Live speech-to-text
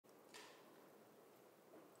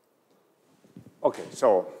Okay,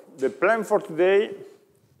 so the plan for today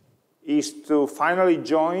is to finally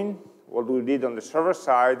join what we did on the server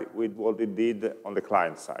side with what we did on the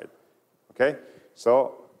client side. Okay,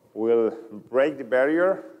 so we'll break the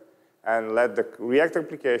barrier and let the React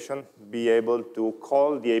application be able to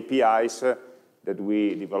call the APIs that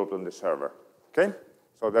we developed on the server. Okay,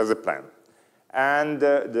 so that's the plan. And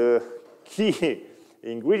the key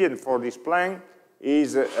ingredient for this plan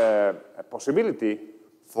is a possibility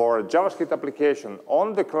for a JavaScript application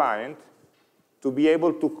on the client to be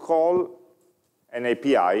able to call an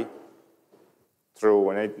API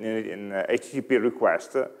through an HTTP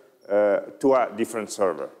request to a different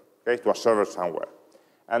server, okay, to a server somewhere.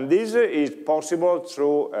 And this is possible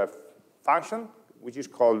through a function which is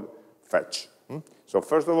called fetch. So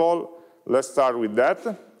first of all, let's start with that.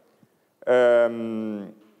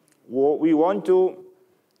 We want to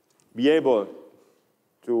be able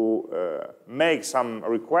to make some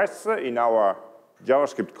requests in our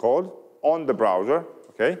JavaScript code on the browser,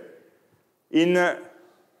 okay? The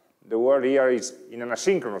word here is in an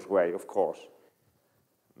asynchronous way, of course,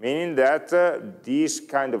 meaning that these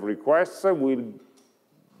kind of requests will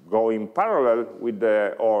go in parallel with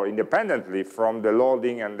or independently from the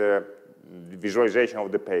loading and the visualization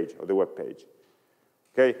of the page, of the web page.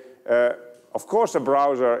 Okay? Of course, a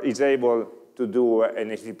browser is able to do an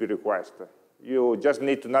HTTP request. You just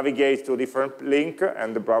need to navigate to a different link,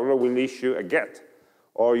 and the browser will issue a GET.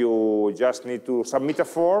 Or you just need to submit a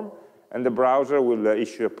form, and the browser will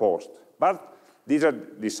issue a post. But these are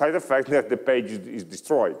the side effects that the page is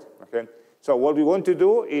destroyed. Okay? So what we want to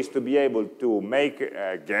do is to be able to make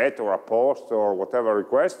a GET or a post or whatever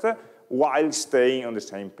request while staying on the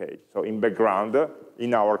same page, so in background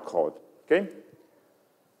in our code. Okay?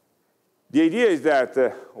 The idea is that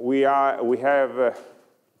we have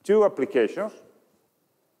two applications,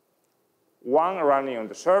 one running on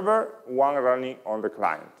the server, one running on the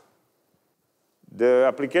client. The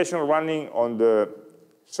application running on the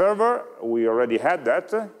server, we already had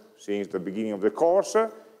that since the beginning of the course.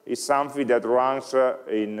 It's something that runs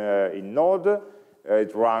in Node,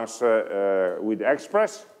 it runs with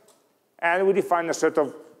Express, and we define a set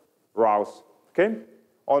of routes, okay,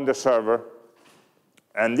 on the server.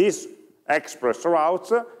 And these Express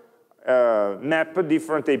routes map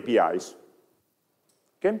different APIs.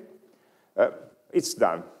 Okay? It's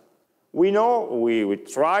done. We know we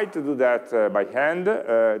try to do that by hand,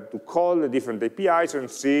 to call the different APIs and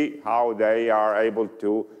see how they are able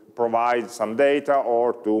to provide some data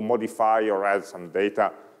or to modify or add some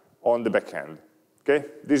data on the back end. Okay?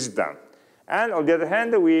 This is done. And on the other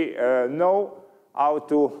hand, we know how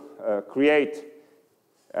to create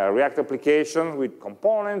a React application with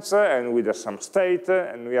components and with some state,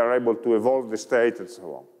 and we are able to evolve the state and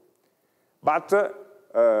so on. But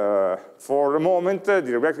for the moment, the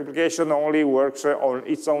React application only works on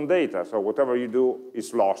its own data. So whatever you do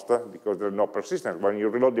is lost because there's no persistence. When you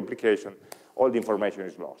reload the application, all the information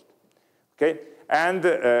is lost. Okay? And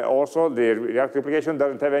also, the React application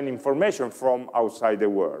doesn't have any information from outside the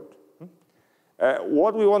world.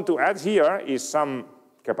 What we want to add here is some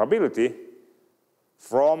capability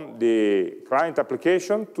from the client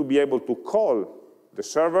application to be able to call the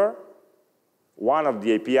server, one of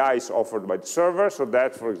the APIs offered by the server, so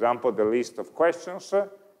that, for example, the list of questions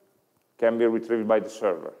can be retrieved by the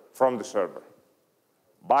server, from the server,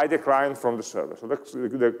 by the client from the server. So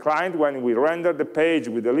the client, when we render the page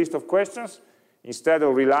with a list of questions, instead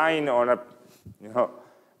of relying on a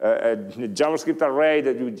JavaScript array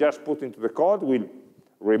that you just put into the code, will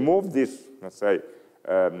remove this, let's say,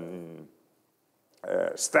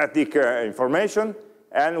 static information,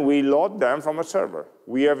 and we load them from a server.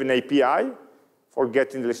 We have an API for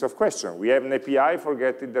getting the list of questions. We have an API for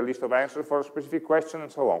getting the list of answers for a specific question,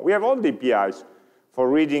 and so on. We have all the APIs for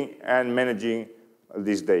reading and managing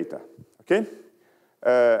this data. Okay?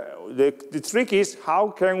 The trick is,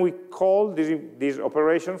 how can we call this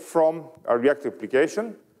operation from a React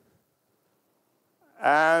application?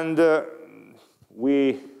 And the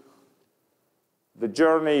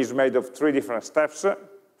journey is made of 3 different steps.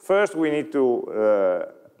 First, we need to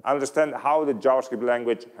understand how the JavaScript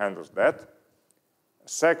language handles that.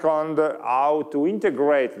 Second, how to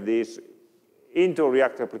integrate this into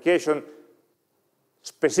React application,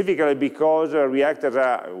 specifically because React has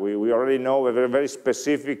we already know, a very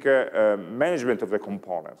specific management of the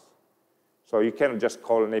components. So you cannot just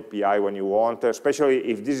call an API when you want, especially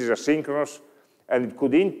if this is asynchronous, and it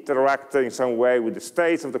could interact in some way with the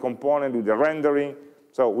states of the component, with the rendering.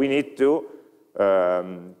 So we need to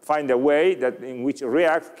find a way in which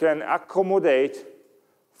React can accommodate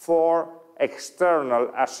for external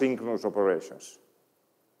asynchronous operations.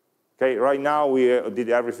 Okay, right now we did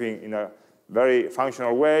everything in a very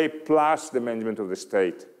functional way, plus the management of the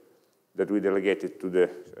state that we delegated to the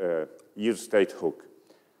use state hook.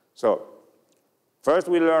 So first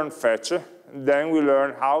we learn fetch, then we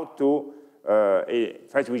learn how to,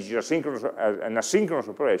 fetch, which is an asynchronous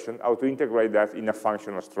operation, how to integrate that in a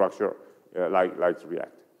functional structure like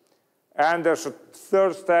React. And there's a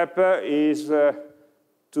third step is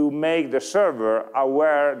to make the server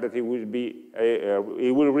aware that it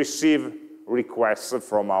will receive requests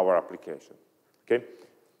from our application. Okay.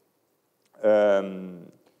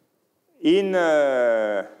 In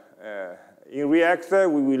React,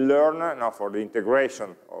 we will learn now for the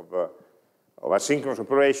integration of asynchronous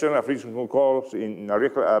operation, asynchronous calls in a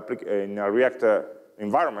React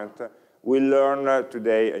environment. We'll learn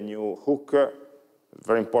today a new hook, a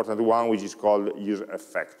very important one, which is called use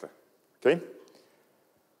effect. Okay.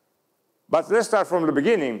 But let's start from the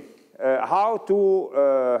beginning. How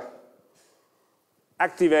to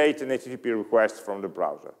activate an HTTP request from the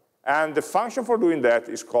browser. And the function for doing that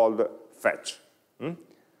is called fetch.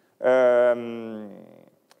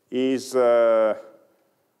 Is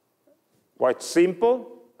quite simple.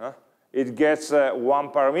 It gets one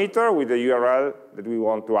parameter with the URL that we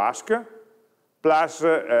want to ask, plus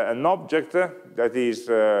an object that is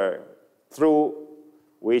through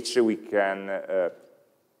which we can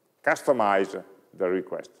customize the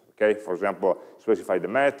request. Okay? For example, specify the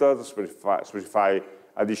method, specify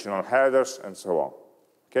additional headers, and so on.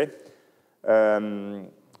 Okay?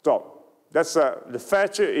 So that's the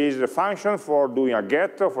fetch is a function for doing a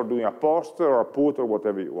get, or for doing a post, or a put, or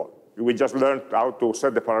whatever you want. We just learned how to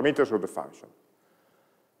set the parameters of the function.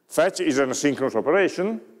 Fetch is an asynchronous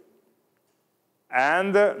operation,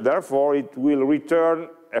 and therefore it will return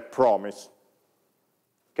a promise.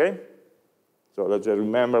 Okay? So let's just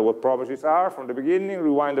remember what promises are from the beginning,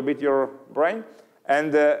 rewind a bit your brain,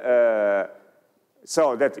 and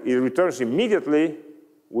so that it returns immediately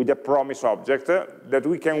with a promise object that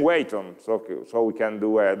we can wait on. So we can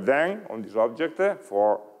do a then on this object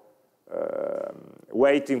for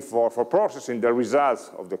waiting for processing the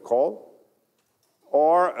results of the call,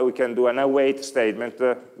 or we can do an await statement,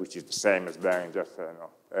 which is the same as then, just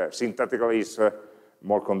syntactically is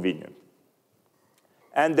more convenient.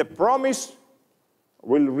 And the promise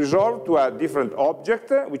will resolve to a different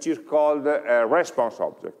object, which is called a response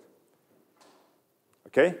object.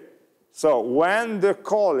 Okay? So when the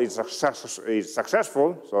call is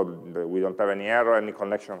successful, so we don't have any error, any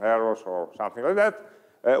connection errors or something like that,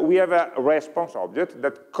 we have a response object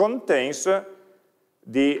that contains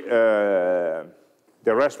the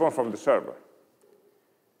response from the server.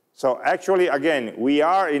 So actually, again, we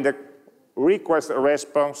are in the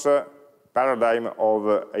request-response paradigm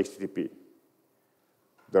of HTTP.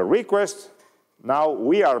 The request, now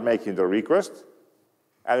we are making the request,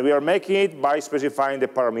 and we are making it by specifying the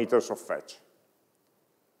parameters of fetch.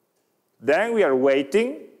 Then we are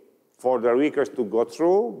waiting for the request to go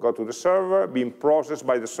through, go to the server, being processed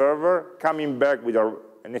by the server, coming back with an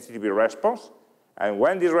HTTP response. And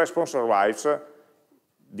when this response arrives,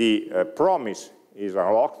 the promise is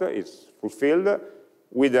unlocked, it's fulfilled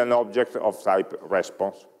with an object of type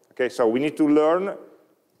response. Okay, so we need to learn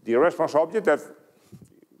the response object that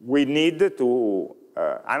we need to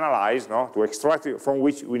analyze, to extract, from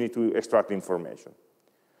which we need to extract information.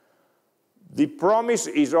 The promise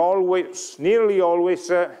is always, nearly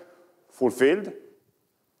always fulfilled,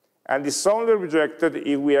 and it's only rejected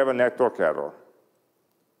if we have a network error.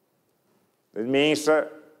 That means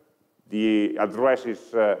the address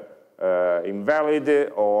is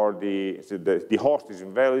invalid, or the host is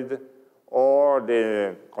invalid, or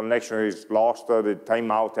the connection is lost, the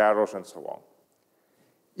timeout errors, and so on.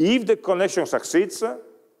 If the connection succeeds,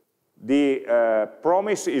 the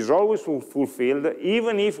promise is always fulfilled,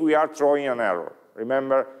 even if we are throwing an error.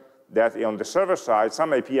 Remember that on the server side,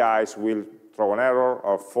 some APIs will throw an error,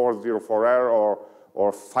 or 404 error,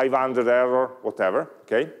 or 500 error, whatever.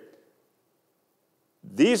 Okay?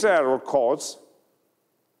 These error codes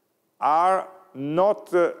are not,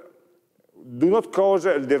 do not cause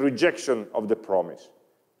the rejection of the promise.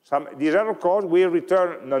 These error codes will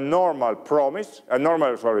return a normal promise,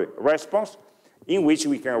 response, in which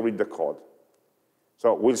we can read the code.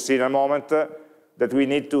 So we'll see in a moment that we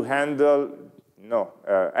need to handle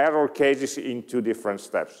error cases in two different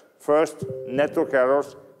steps. First, network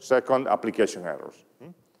errors. Second, application errors.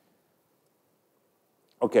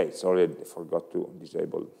 Okay, sorry, I forgot to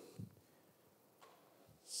disable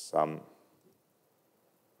some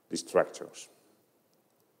distractions.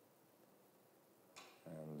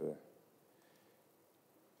 And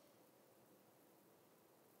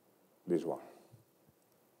this one.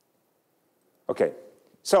 Okay,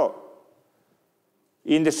 so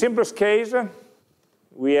In the simplest case,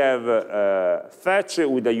 we have fetch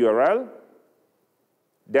with a URL.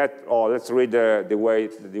 Let's read the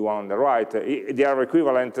one on the right. They are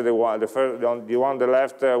equivalent to the one on the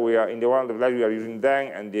left. In the one on the left we are using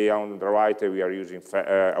then, and the one on the right we are using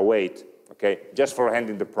await. Okay, just for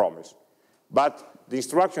handling the promise. But the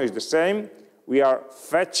instruction is the same. We are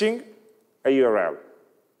fetching a URL.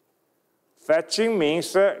 Fetching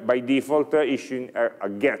means, by default, issuing a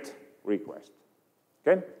GET request.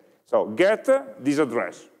 Okay? So get this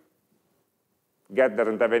address. GET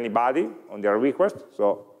doesn't have any body on their request,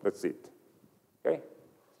 so that's it. Okay?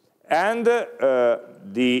 And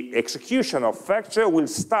the execution of fetch will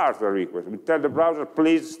start a request. We tell the browser,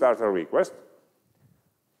 please start a request.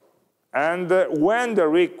 And when the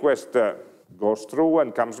request goes through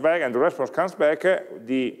and comes back, and the response comes back,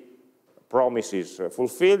 the promise is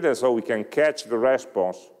fulfilled, and so we can catch the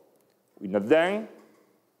response in a then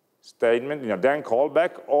statement, in a then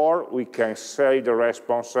callback, or we can save the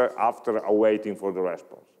response after awaiting for the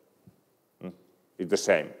response. It's the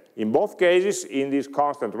same. In both cases, in this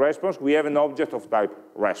constant response, we have an object of type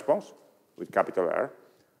response, with capital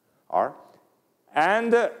R,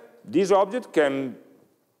 and this object can,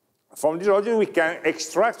 from this object we can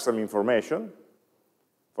extract some information.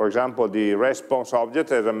 For example, the response object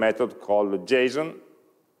has a method called JSON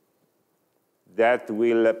that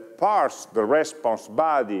will parse the response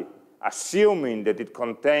body, assuming that it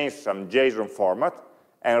contains some JSON format,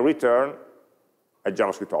 and return a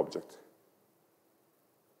JavaScript object.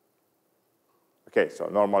 Okay, so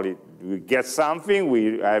normally we get something,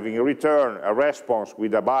 we having return a response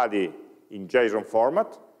with a body in JSON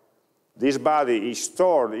format. This body is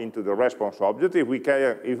stored into the response object. If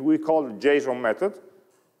we call the JSON method,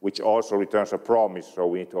 which also returns a promise, so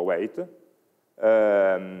we need to await,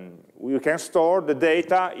 we can store the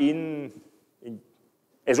data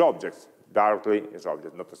as objects, directly as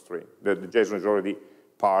objects, not a string. The JSON is already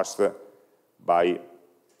parsed by,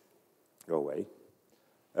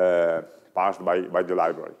 parsed by the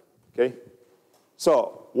library. Okay?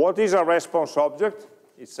 So, what is a response object?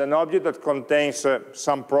 It's an object that contains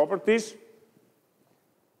some properties.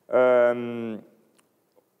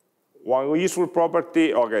 One useful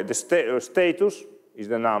property, okay, the status is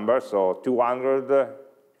the number, so 200,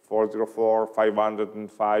 404,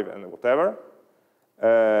 505, and whatever.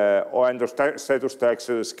 And the status text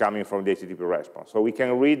is coming from the HTTP response. So we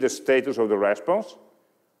can read the status of the response,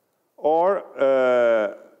 or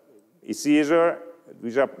it's easier,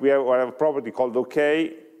 we have a property called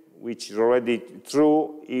OK, which is already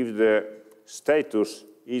true if the status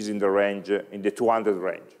is in the range, in the 200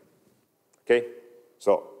 range. Okay?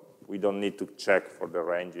 So we don't need to check for the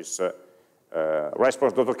ranges.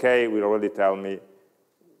 Response.OK will already tell me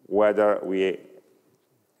whether we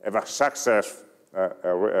have a success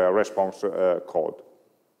response code.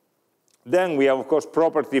 Then we have, of course,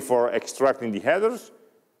 property for extracting the headers,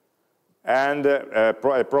 and a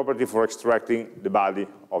property for extracting the body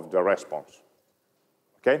of the response.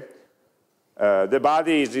 Okay? The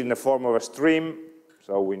body is in the form of a stream,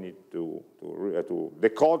 so we need to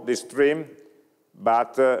decode this stream,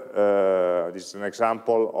 but this is an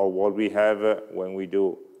example of what we have when we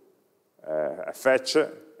do a fetch,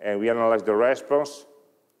 and we analyze the response,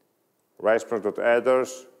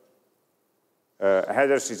 response.headers.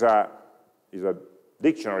 Headers is a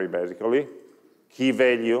dictionary, basically, key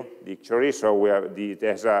value dictionary, so we have it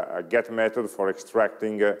has a get method for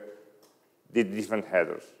extracting the different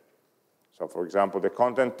headers. So, for example, the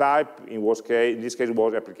content type in this case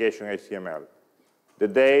was application HTML. The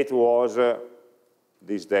date was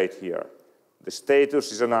this date here. The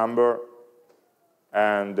status is a number,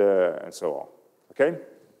 and so on. Okay?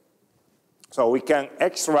 So we can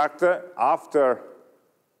extract after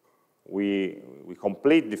we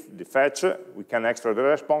complete the fetch, we can extract the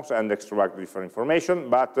response and extract different information,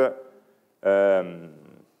 but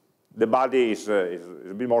the body is a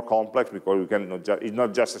bit more complex because we can it's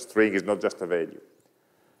not just a string, it's not just a value.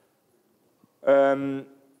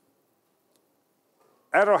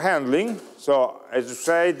 Error handling. So as you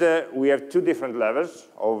said, we have two different levels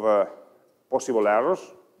of possible errors.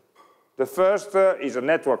 The first is a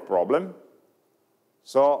network problem.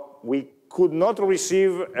 So we could not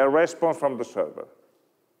receive a response from the server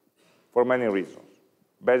for many reasons,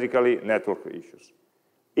 basically network issues.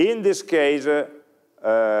 In this case,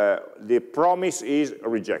 the promise is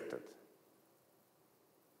rejected.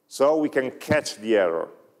 So we can catch the error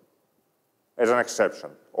as an exception,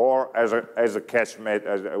 or as a catch made,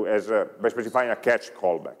 by specifying a catch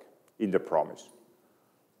callback in the promise.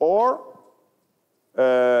 Or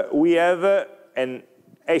we have an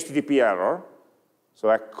HTTP error, so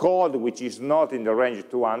a code which is not in the range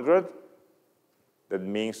 200, that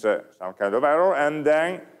means some kind of error, and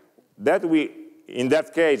then in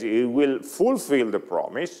that case, it will fulfill the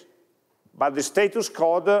promise, but the status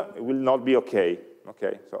code will not be OK.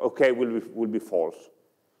 Okay, so OK will be false.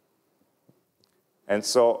 And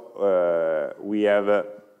so we have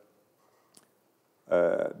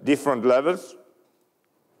different levels.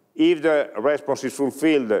 If the response is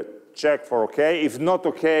fulfilled, check for OK. If not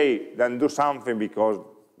OK, then do something because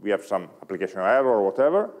we have some application error or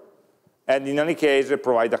whatever. And in any case,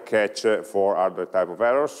 provide a catch for other type of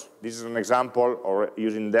errors. This is an example of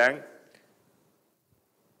using then.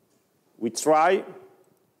 We try,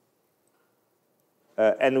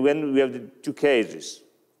 and when we have the two cases,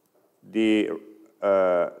 we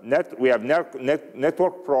have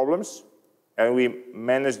network problems, and we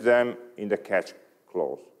manage them in the catch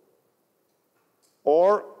clause.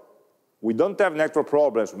 Or we don't have network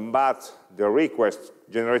problems, but the request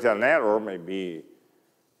generated an error, maybe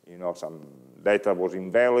some data was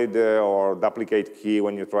invalid or duplicate key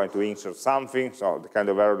when you're trying to insert something, so the kind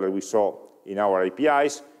of error that we saw in our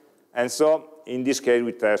APIs. And so in this case,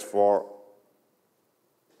 we test for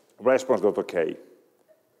response.ok.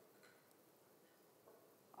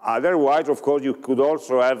 Otherwise, of course, you could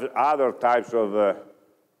also have other types of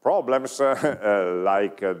problems,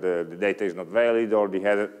 like the data is not valid or the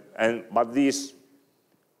header, but these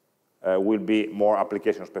will be more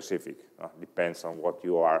application specific. Depends on what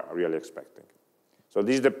you are really expecting. So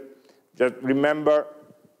this is just remember,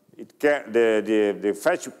 the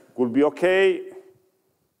fetch could be OK.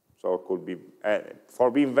 So it could be,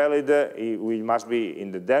 for being valid, we must be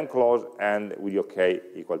in the then clause and with OK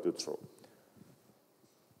equal to true.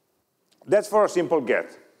 That's for a simple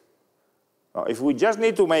get. Now, if we just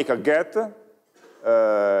need to make a get of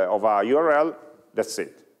a URL, that's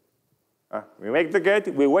it. We make the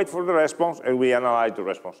get, we wait for the response, and we analyze the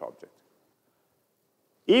response object.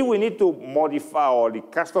 If we need to modify or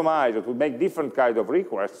customize or to make different kind of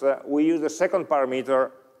requests, we use the second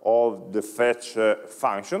parameter of the fetch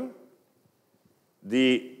function,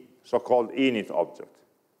 the so-called init object.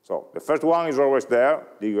 So the first one is always there,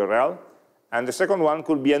 the URL, and the second one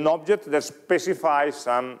could be an object that specifies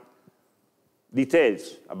some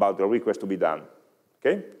details about the request to be done.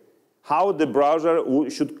 Okay? How the browser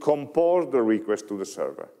should compose the request to the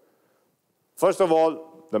server. First of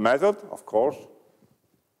all, the method, of course.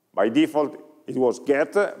 By default, it was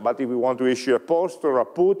get, but if we want to issue a post or a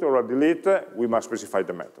put or a delete, we must specify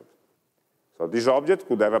the method. So this object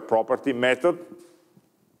could have a property method,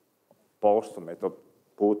 post, method,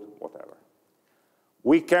 put, whatever.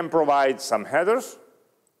 We can provide some headers.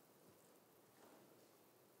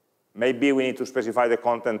 Maybe we need to specify the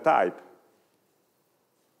content type.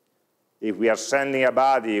 If we are sending a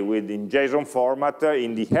body in JSON format,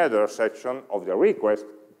 in the header section of the request,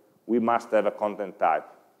 we must have a content type.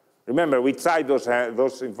 Remember, we tried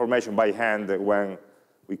those information by hand when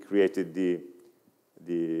we created the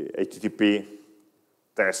HTTP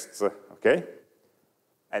tests, okay?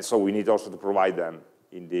 And so we need also to provide them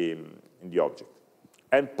in the object.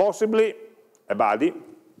 And possibly a body.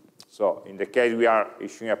 So in the case we are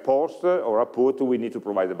issuing a post or a put, we need to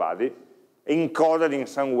provide a body, encoded in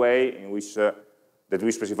some way in which that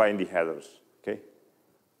we specify in the headers, okay?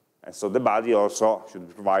 And so the body also should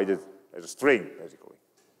be provided as a string, basically.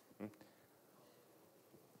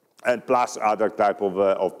 And plus other type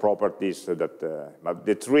of properties that, but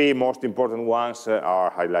the three most important ones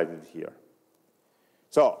are highlighted here.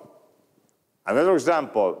 So, another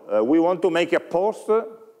example, we want to make a post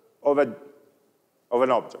of an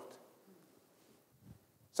object.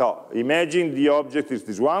 So, imagine the object is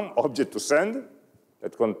this one, object to send,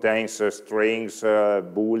 that contains strings,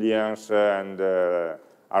 booleans, and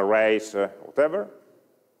arrays, whatever.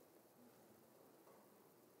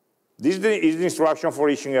 This is the instruction for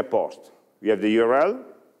issuing a post. We have the URL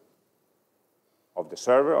of the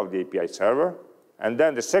server, of the API server, and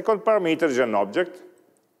then the second parameter is an object.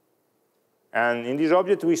 And in this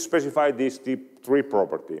object, we specify these three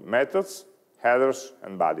properties: methods, headers,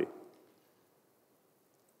 and body.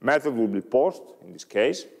 Method will be post, in this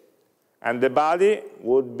case, and the body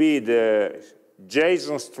would be the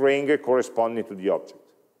JSON string corresponding to the object.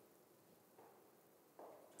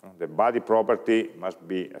 The body property must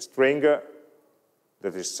be a string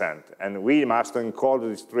that is sent, and we must encode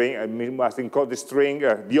the string. We must encode the string,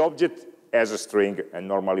 the object, as a string, and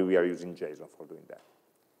normally we are using JSON for doing that.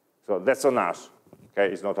 So that's on us.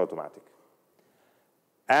 Okay, it's not automatic.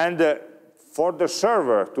 And for the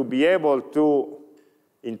server to be able to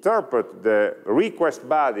interpret the request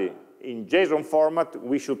body in JSON format,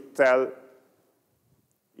 we should tell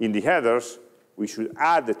in the headers. We should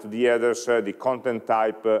add to the headers the content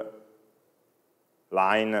type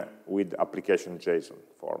line with application JSON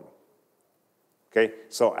format. Okay,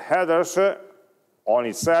 so headers on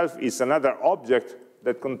itself is another object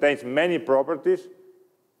that contains many properties,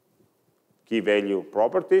 key value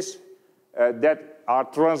properties, that are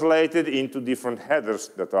translated into different headers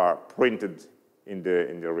that are printed in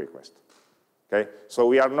the request. Okay, so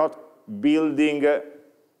we are not building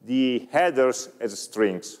the headers as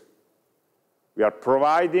strings. We are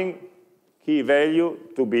providing key value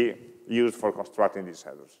to be used for constructing these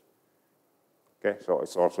headers. Okay, so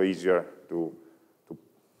it's also easier to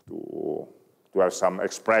have some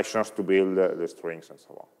expressions to build the strings and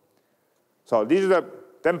so on. So this is the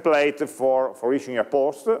template for issuing a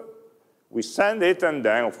post. We send it, and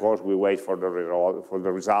then, of course, we wait for the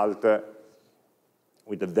result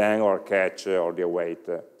with the then or catch or the await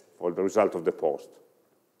for the result of the post.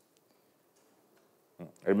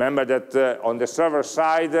 Remember that on the server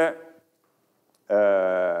side,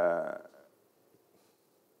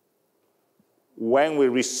 when we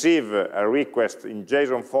receive a request in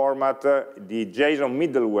JSON format, the JSON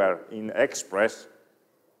middleware in Express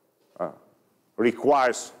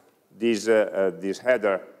requires this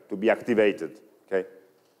header to be activated. Okay?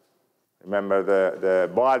 Remember, the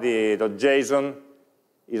body.json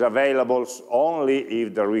is available only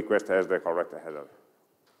if the request has the correct header.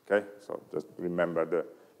 Okay? So just remember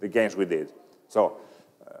the games we did. So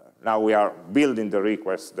now we are building the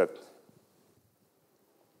requests that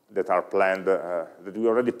are planned, that we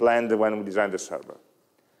already planned when we designed the server.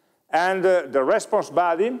 And the response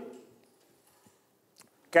body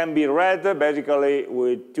can be read basically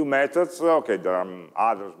with two methods. Okay, there are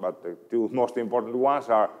others, but the two most important ones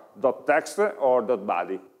are .text or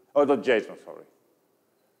 .body, or .json, sorry.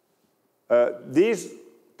 These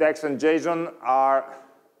text and JSON are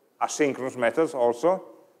asynchronous methods also.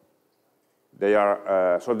 They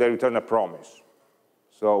are, so they return a promise.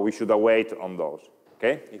 So we should await on those,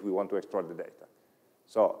 okay, if we want to extract the data.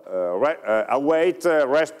 So await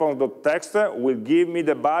response.text will give me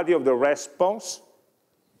the body of the response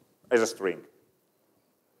as a string.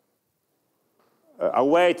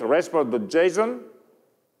 Await response.json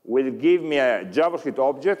will give me a JavaScript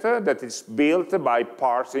object that is built by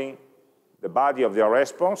parsing the body of the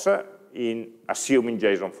response in assuming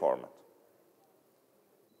JSON format.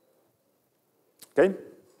 Okay?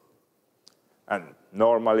 And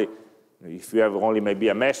normally, if you have only maybe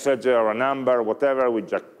a message or a number, whatever,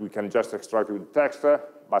 we can just extract it with text,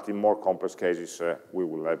 but in more complex cases, we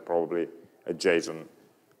will have probably a JSON.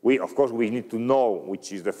 Of course, we need to know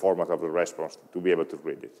which is the format of the response to be able to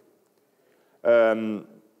read it.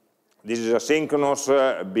 This is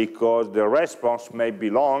asynchronous because the response may be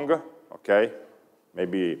long, okay,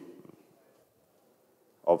 maybe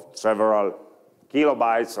of several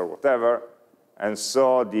kilobytes or whatever, and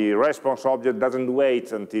so the response object doesn't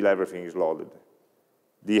wait until everything is loaded.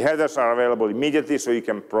 The headers are available immediately, so you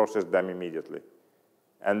can process them immediately.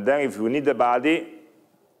 And then if you need the body,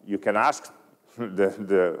 you can ask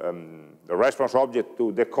the response object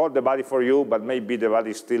to decode the body for you, but maybe the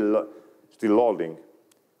body is still loading.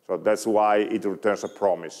 So that's why it returns a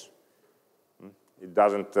promise. It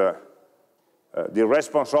doesn't, the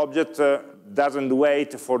response object doesn't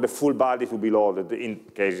wait for the full body to be loaded in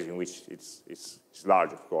cases in which it's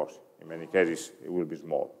large, of course. In many cases, it will be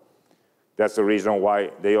small. That's the reason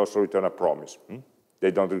why they also return a promise.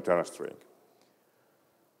 They don't return a string.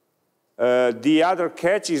 The other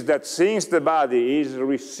catch is that since the body is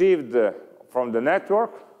received from the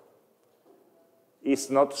network, it's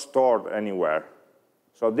not stored anywhere.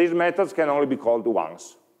 So these methods can only be called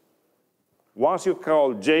once. Once you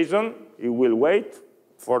call JSON, it will wait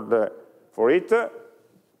for it,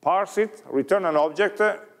 parse it, return an object,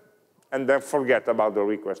 and then forget about the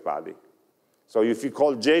request body. So if you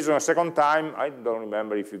call JSON a second time, I don't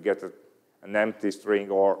remember if you get an empty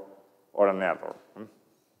string or an error.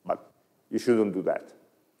 But you shouldn't do that.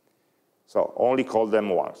 So only call them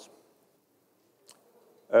once.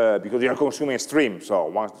 Because you are consuming a stream, so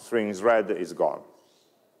once the string is read, it's gone.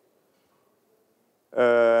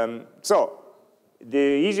 So the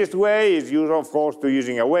easiest way is, of course, to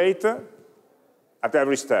using await at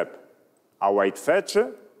every step. Await fetch,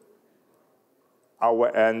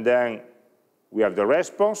 and then we have the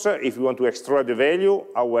response. If we want to extract the value,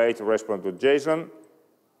 await response.json,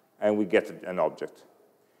 and we get an object.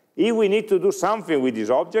 If we need to do something with this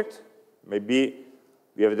object, maybe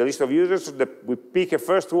we have the list of users, we pick a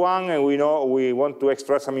first one, and we know we want to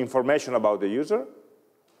extract some information about the user.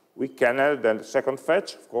 We can add then the second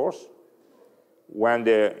fetch, of course, when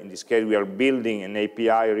in this case we are building an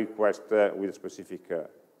API request with a specific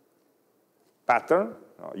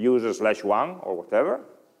user/1 or whatever.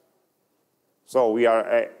 So we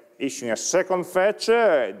are issuing a second fetch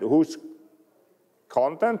whose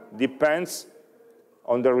content depends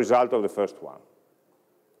on the result of the first one.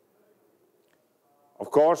 Of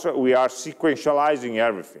course, we are sequentializing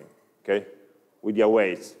everything, okay, with the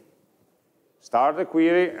awaits. Start the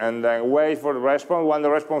query and then wait for the response. When the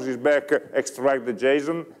response is back, extract the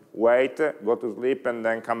JSON, wait, go to sleep, and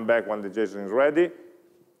then come back when the JSON is ready,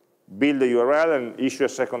 build the URL, and issue a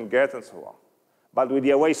second GET, and so on. But with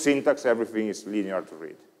the await syntax, everything is linear to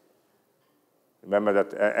read. Remember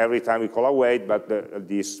that every time we call await, but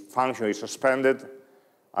this function is suspended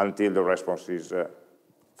until the response is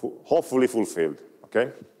hopefully fulfilled.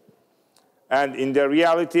 Okay? And in the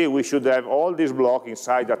reality, we should have all these blocks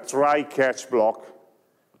inside a try-catch block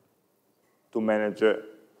to manage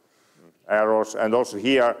errors. And also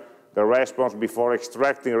here, the response, before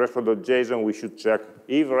extracting response.json, we should check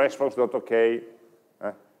if response.ok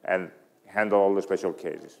and handle all the special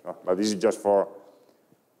cases. But this is just for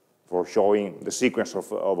showing the sequence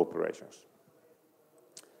of operations.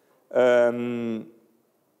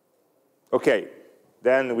 Okay.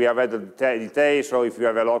 Then we have added details, so if you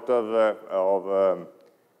have a lot of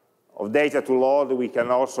data to load, we can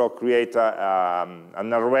also create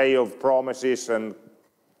an array of promises and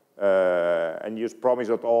use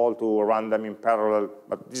promise.all to run them in parallel,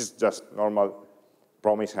 but this is just normal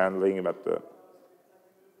promise handling.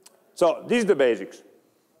 So this is the basics.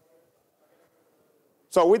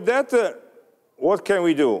 So with that, what can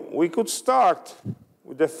we do? We could start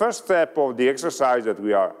with the first step of the exercise that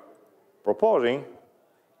we are proposing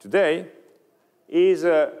today, is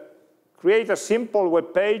create a simple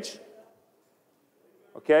web page,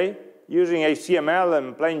 okay, using HTML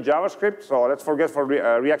and plain JavaScript. So let's forget for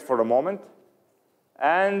React for a moment,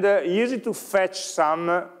 and use it to fetch some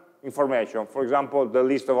information. For example, the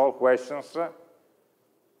list of all questions,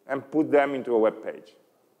 and put them into a web page.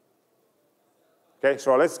 Okay,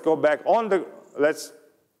 so let's go back let's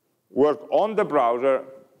work on the browser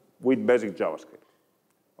with basic JavaScript.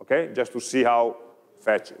 Okay, just to see how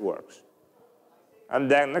fetch works. And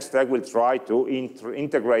then next step, we'll try to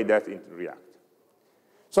integrate that into React.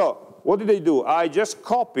 So what did I do? I just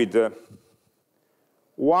copied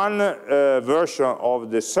one version of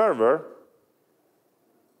the server.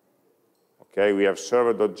 Okay, we have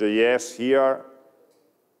server.js here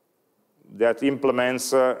that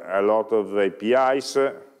implements a lot of APIs.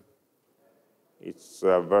 It's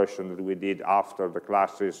a version that we did after the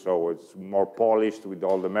classes, so it's more polished with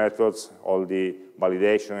all the methods, all the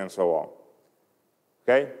validation, and so on.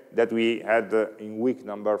 Okay? That we had in week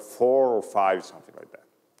number 4 or 5, something like that.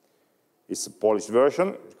 It's a polished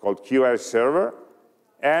version. It's called QL server,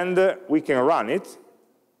 and we can run it.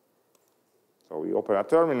 So we open a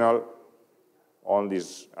terminal on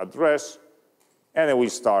this address, and then we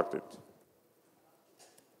start it.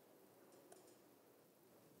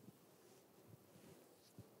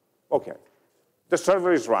 Okay, the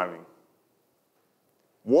server is running.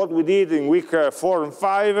 What we did in week 4 and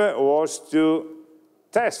 5 was to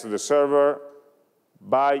test the server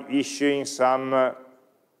by issuing some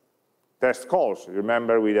test calls.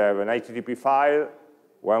 Remember, we have an HTTP file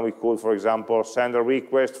when we could, for example, send a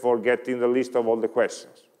request for getting the list of all the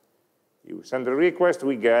questions. You send a request,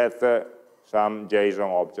 we get some JSON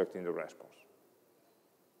object in the response.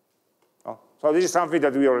 So this is something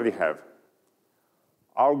that we already have.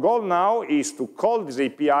 Our goal now is to call this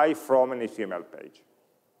API from an HTML page.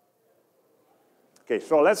 Okay,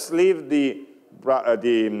 so let's leave the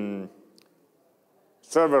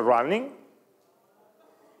server running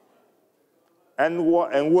and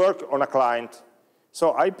work on a client.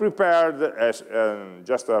 So I prepared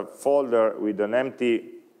just a folder with an empty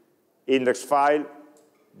index file.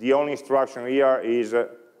 The only instruction here is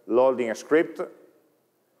loading a script.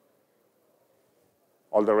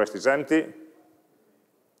 All the rest is empty.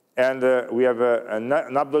 And we have an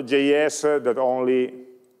app.js that only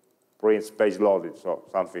prints page loaded, so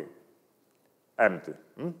something empty.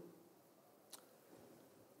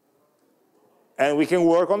 And we can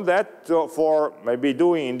work on that for maybe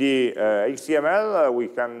doing in the HTML. We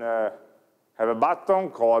can have a button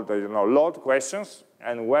called load questions,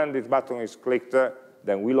 and when this button is clicked,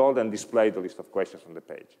 then we load and display the list of questions on the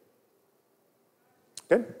page.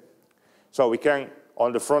 Okay? So we can,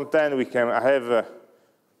 on the front end, we can have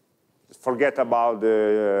forget about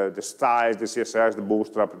the styles, the CSS, the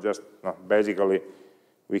bootstrap. Just basically,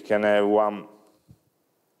 we can have one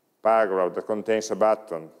paragraph that contains a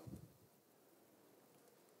button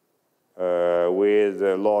with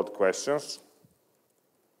load questions,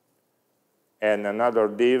 and another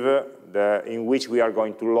div in which we are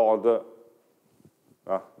going to load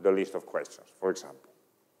the list of questions, for example.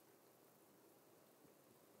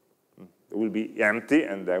 It will be empty,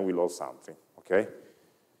 and then we load something, okay?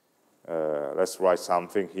 Let's write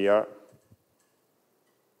something here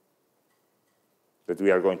that we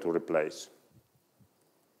are going to replace.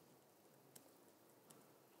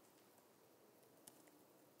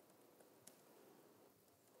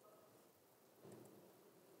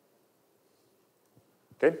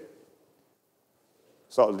 Okay?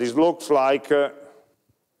 So this looks like, do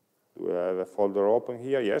we have a folder open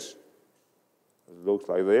here? Yes. It looks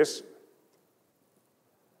like this.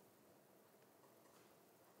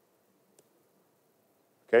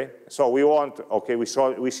 Okay, so we want, okay, we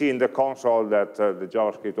see in the console that the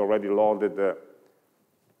JavaScript already loaded the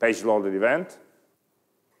page loaded event.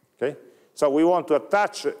 Okay, so we want to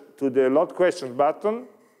attach to the load questions button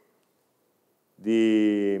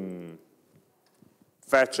the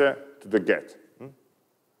fetch to the get.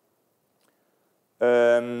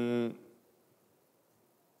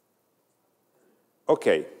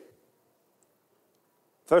 Okay.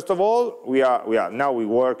 First of all, now we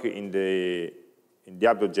work in the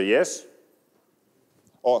app.js.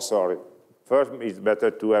 Oh, sorry. First, it's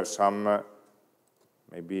better to have some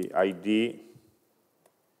maybe ID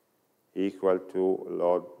equal to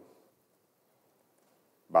load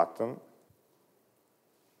button,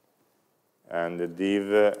 and the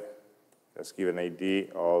div, let's give an ID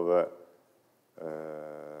of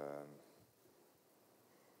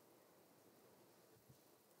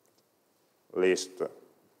list,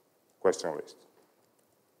 question list,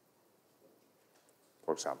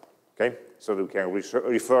 for example, okay? So that we can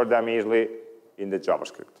refer them easily in the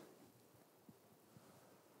JavaScript.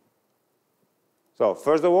 So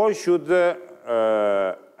first of all, you should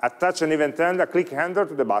attach an event handler, a click handler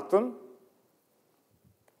to the button.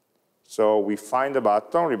 So we find the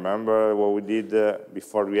button, remember what we did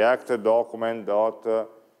before React, document dot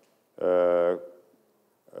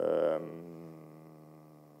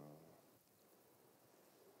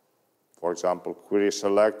for example, query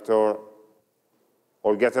selector,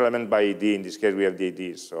 or get element by ID. In this case, we have the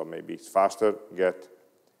IDs, so maybe it's faster. Get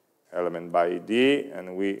element by ID,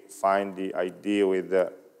 and we find the ID with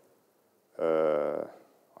the,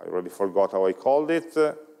 I already forgot how I called it,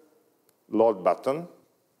 load button.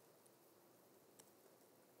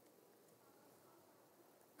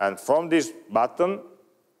 And from this button,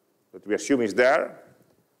 that we assume is there,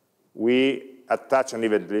 we attach an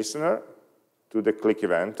event listener to the click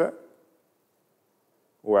event,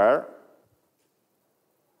 where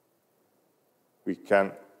we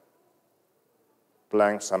can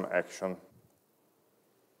plan some action.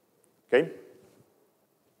 Okay?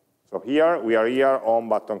 So here, we are here on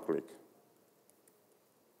button click.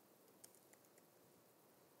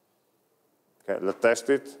 Okay, let's test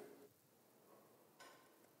it.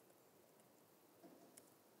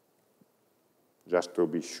 Just to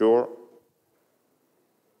be sure.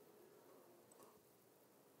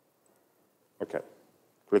 Okay.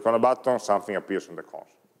 Click on a button, something appears on the console.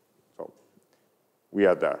 So we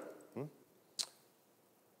are there.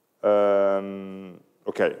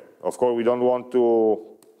 Okay, of course we don't want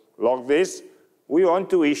to log this. We want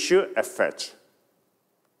to issue a fetch.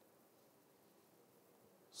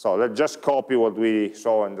 So let's just copy what we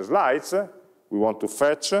saw in the slides. We want to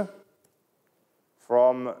fetch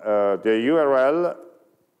from the URL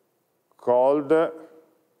called,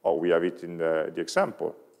 oh, we have it in the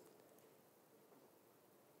example.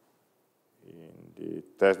 The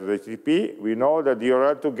test.http, we know that the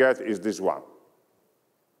URL to get is this one.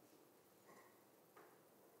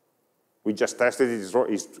 We just tested it,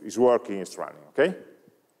 it's working, it's running, okay?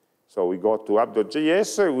 So we go to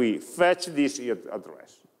app.js, we fetch this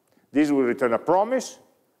address. This will return a promise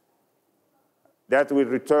that will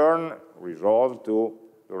return resolve to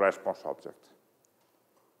the response object.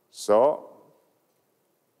 So,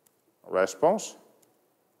 response,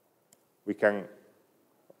 we can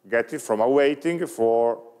get it from awaiting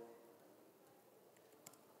for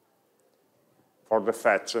the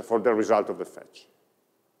fetch, for the result of the fetch.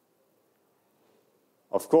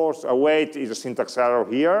 Of course, await is a syntax error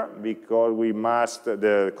here because we must,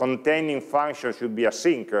 the containing function should be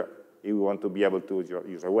async if we want to be able to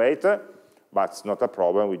use await, but it's not a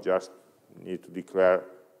problem, we just need to declare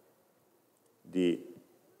the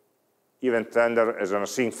event handler as an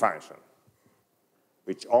async function,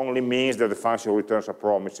 which only means that the function returns a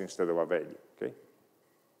promise instead of a value, okay?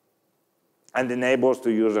 And enables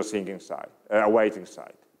to use a waiting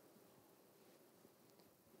side.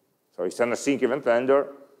 So it's an async event handler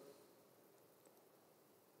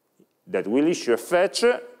that will issue a fetch,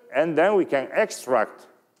 and then we can extract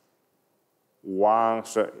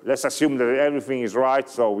once. Let's assume that everything is right,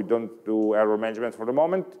 so we don't do error management for the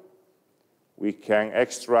moment. We can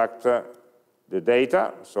extract the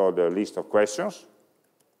data, so the list of questions,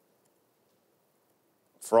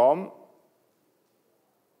 from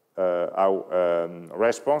our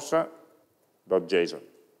response.json.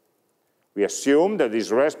 We assume that this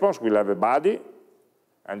response will have a body,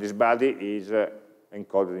 and this body is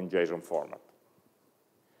encoded in JSON format.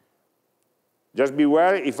 Just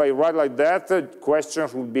beware, if I write like that,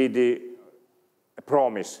 questions will be a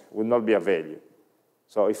promise, will not be a value.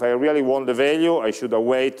 So if I really want the value, I should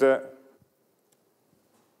await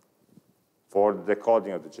for the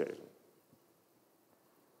decoding of the JSON.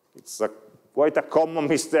 It's quite a common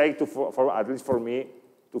mistake, at least for me,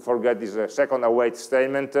 to forget this second await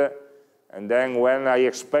statement, and then when I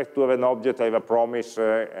expect to have an object, I have a promise,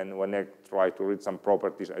 and when I try to read some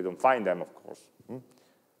properties, I don't find them, of course.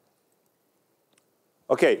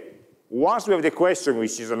 Okay, once we have the question,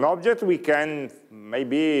 which is an object, we can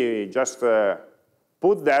maybe just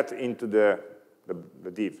put that into the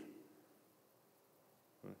div.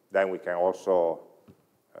 Then we can also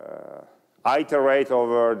iterate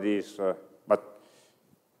over this, but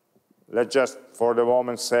let's just for the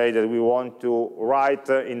moment say that we want to write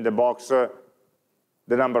in the box the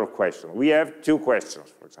number of questions. We have 2 questions,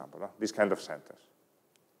 for example, this kind of sentence.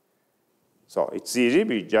 So it's easy,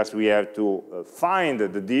 we have to find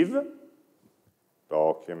the div,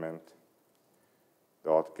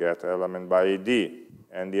 document.getElement by ID,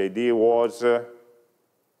 and the ID was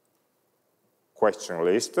question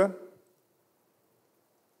list.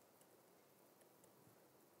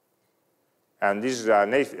 And this is a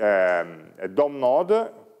DOM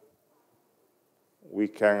node. We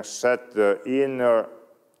can set the inner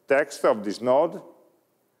text of this node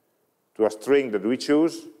to a string that we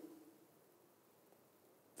choose.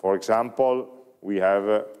 For example, we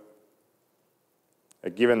have a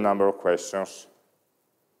given number of questions.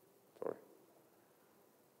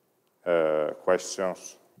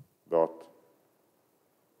 Questions dot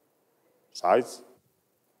size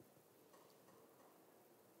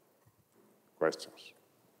questions.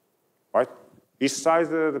 Right? Is size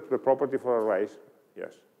the property for arrays?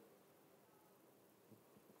 Yes.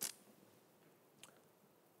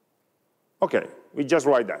 Okay, we just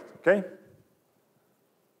write that, okay?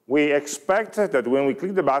 We expect that when we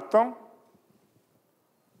click the button,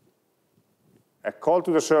 a call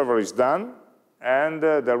to the server is done, and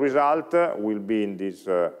the result will be in this,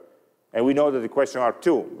 and we know that the questions are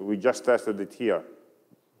 2. We just tested it here.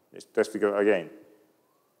 Let's test it again.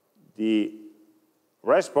 The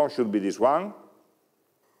response should be this one.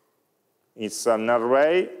 It's an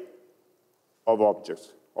array of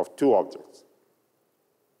objects, of 2 objects.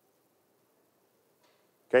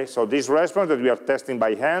 Okay, so this response that we are testing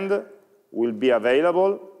by hand will be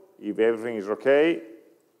available, if everything is okay,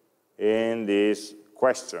 in this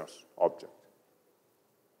questions object.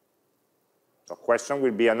 So question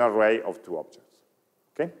will be an array of 2 objects.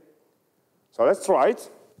 Okay? So let's try it.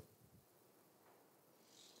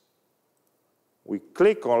 We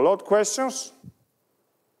click on load questions,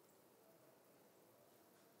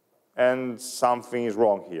 and something is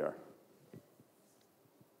wrong here.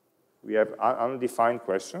 We have undefined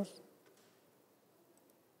questions.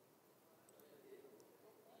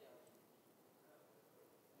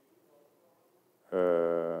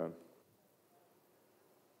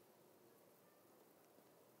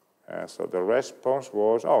 So the response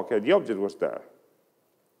was, oh, okay, the object was there.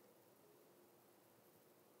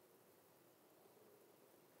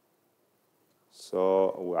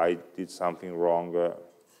 So I did something wrong.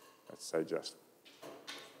 Let's say just,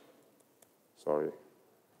 sorry.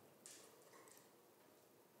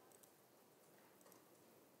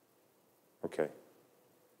 Okay.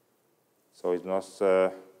 So it's not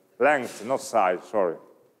length, not size, sorry.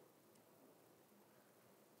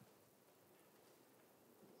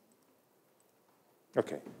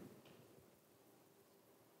 Okay.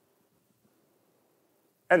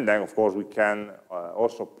 And then, of course, we can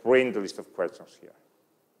also print the list of questions here.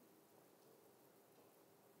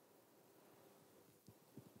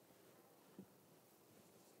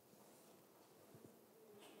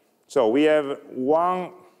 So we have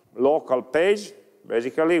one local page,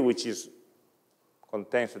 basically, which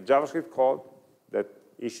contains a JavaScript code that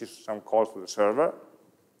issues some calls to the server.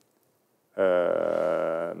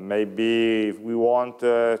 Maybe if we want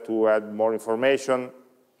to add more information,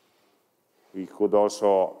 we could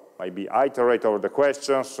also maybe iterate over the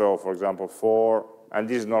questions. So, for example, and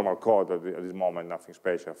this is normal code at this moment, nothing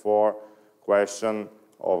special, for question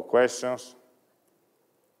of questions.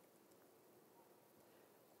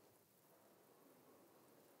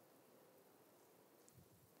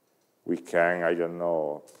 We can, I don't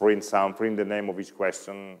know, print the name of each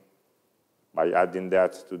question by adding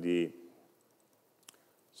that to the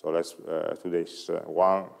So let's to this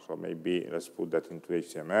one. So maybe let's put that into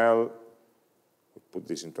HTML. We put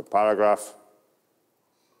this into a paragraph.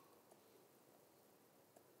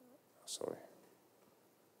 Sorry.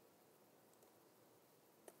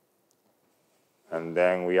 And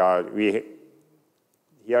then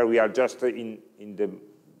here we are just in the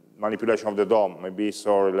manipulation of the DOM. Maybe,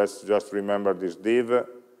 sorry, let's just remember this div.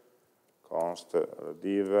 Const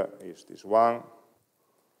div is this one.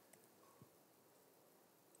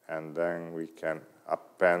 And then we can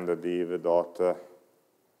append the div dot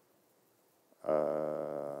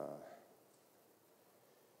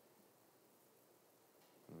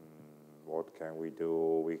what can we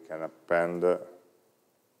do? We can append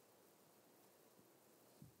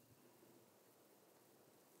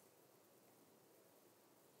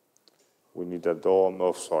we need a DOM.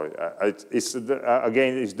 Oh, sorry.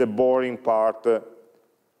 Again, it's the boring part.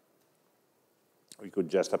 We could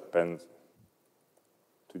just append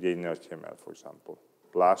to the inner HTML, for example,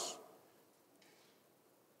 plus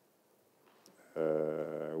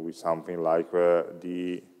with something like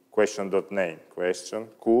the question.name, question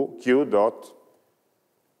q dot,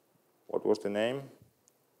 what was the name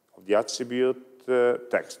of the attribute?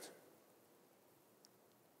 Text.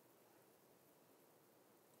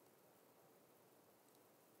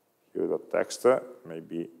 Q.text may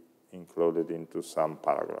be included into some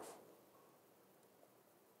paragraph.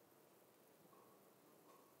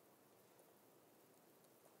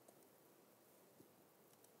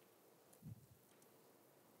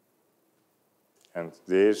 And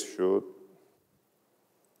this should,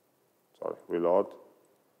 sorry, reload.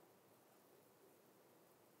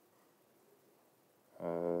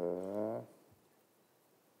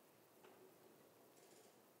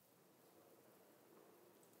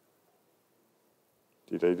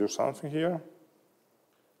 Did I do something here?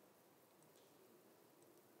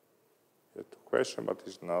 Get to question, but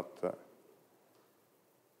it's not.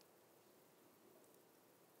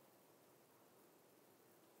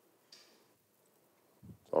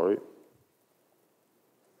 Sorry.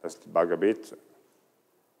 Let's debug a bit.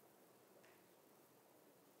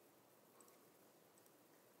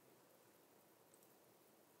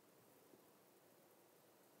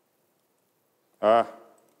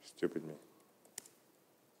 Stupid me.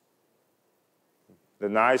 The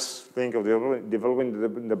nice thing of developing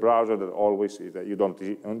in the browser that always is that you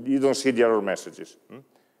don't see the error messages.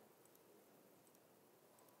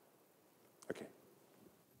 Okay.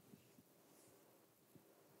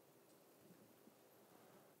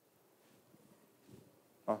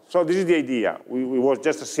 So this is the idea. We was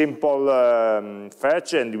just a simple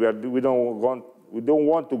fetch, and we don't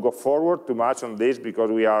want to go forward too much on this because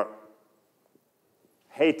we are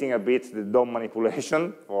hating a bit the DOM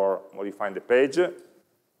manipulation for modifying the page.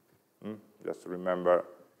 Just remember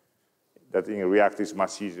that in React is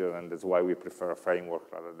much easier, and that's why we prefer a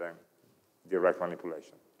framework rather than direct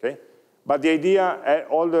manipulation. Okay, but the idea,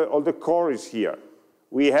 all the core is here.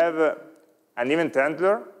 We have an event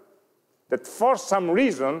handler that, for some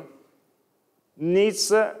reason, needs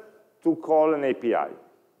to call an API.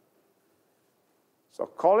 So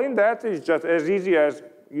calling that is just as easy as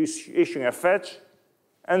issuing a fetch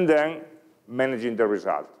and then managing the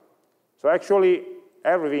result. So actually,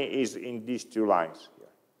 everything is in these two lines here.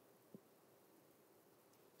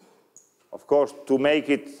 Of course, to make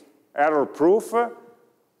it error-proof,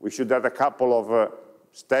 we should add a couple of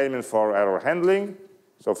statements for error handling.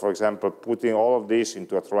 So, for example, putting all of this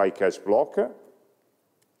into a try-catch block.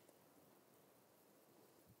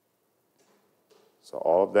 So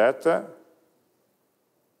all of that.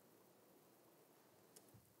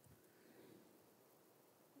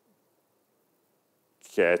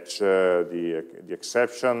 Catch the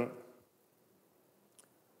exception,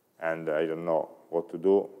 and I don't know what to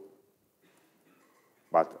do,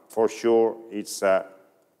 but for sure it's a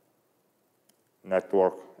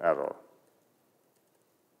network error.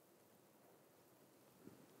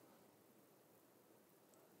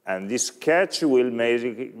 And this catch will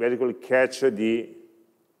basically catch the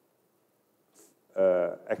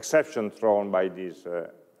exception thrown by this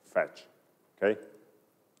fetch, okay?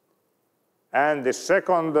 And the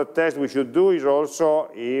second test we should do is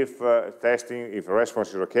also if testing if response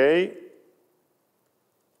is okay.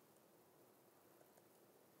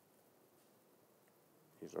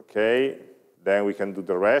 Is okay, then we can do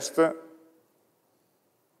the rest.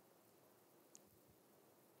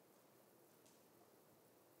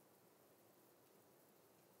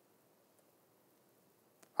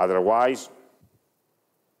 Otherwise,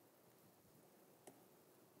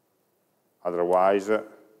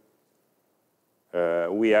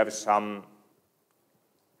 we have some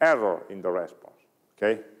error in the response,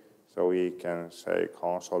 okay? So we can say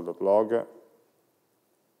console.log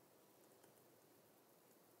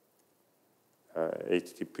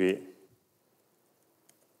HTTP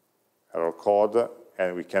error code,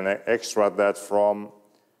 and we can extract that from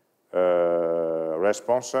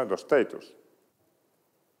response.status.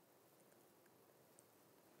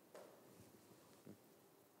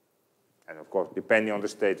 And of course, depending on the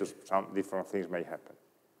status, some different things may happen.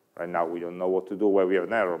 Right now, we don't know what to do where we have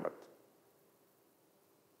an error, but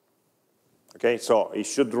okay, so it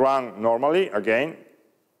should run normally again.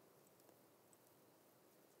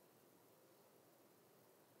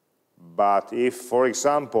 But if, for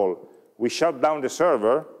example, we shut down the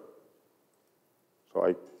server, so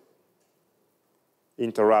I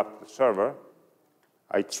interrupt the server,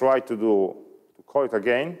 I try to call it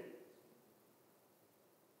again,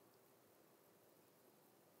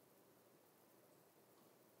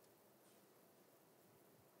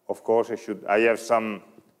 of course I have some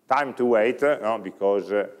time to wait because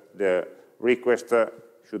the request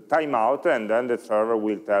should time out, and then the server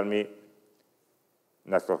will tell me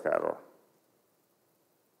network error.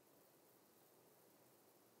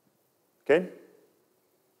 Okay?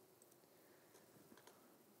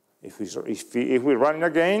 If we run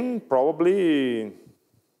again, probably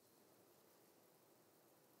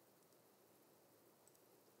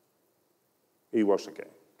it works again.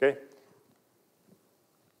 Okay?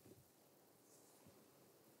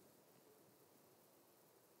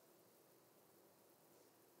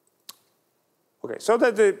 Okay, so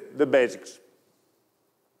that's the basics.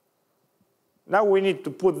 Now we need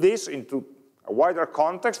to put this into a wider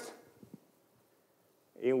context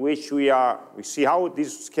in which we see how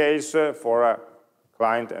this scales for a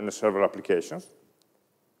client and a server applications.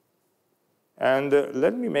 And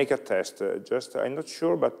let me make a test. I'm not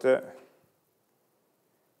sure, but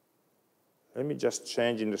let me just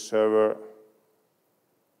change in the server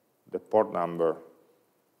the port number.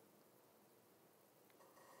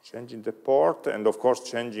 Changing the port, and of course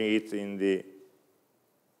changing it in the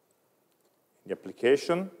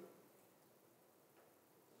application.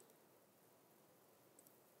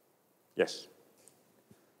 Yes.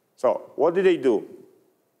 So what did I do?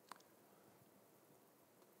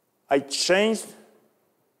 I changed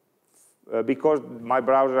because my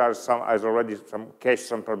browser has already cached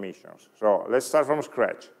some permissions. So let's start from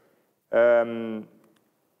scratch.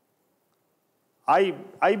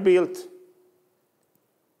 I built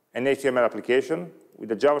an HTML application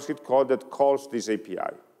with a JavaScript code that calls this API.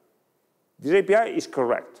 This API is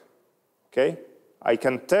correct, okay? I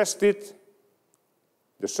can test it.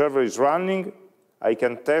 The server is running. I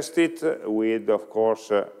can test it with, of course,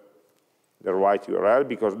 the right URL,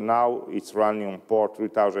 because now it's running on port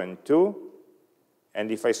 3002.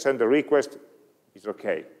 And if I send a request, it's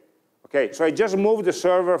okay. Okay, so I just moved the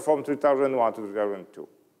server from 3001 to 3002.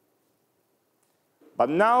 But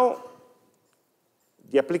now,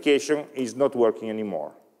 the application is not working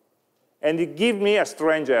anymore. And it gives me a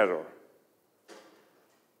strange error.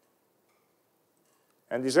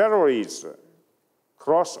 And this error is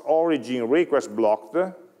cross-origin request blocked.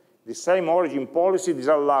 The same origin policy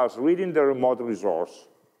disallows reading the remote resource.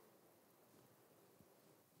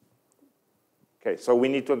 Okay, so we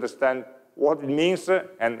need to understand what it means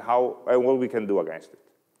and what we can do against it.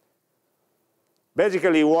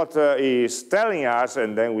 Basically, what is telling us,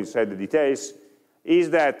 and then we'll say the details,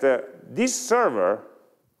 is that this server,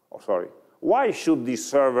 why should this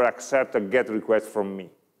server accept a GET request from me?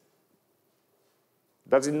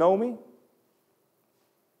 Does it know me?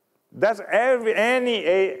 Does any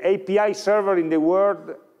API server in the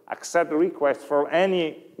world accept a request from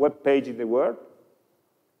any web page in the world?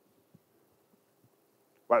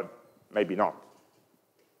 Well, maybe not.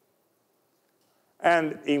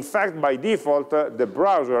 And in fact, by default, the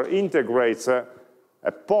browser integrates a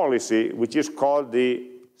policy which is called the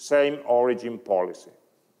same origin policy.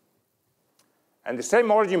 And the same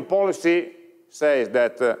origin policy says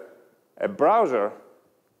that a browser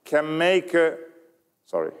can make, a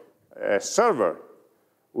server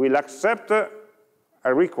will accept a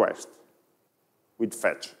request with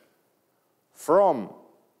fetch from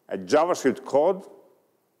a JavaScript code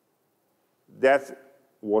that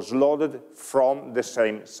was loaded from the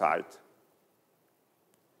same site.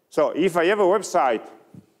 So if I have a website,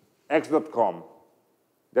 x.com,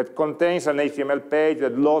 that contains an HTML page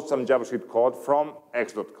that loads some JavaScript code from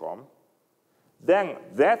x.com, then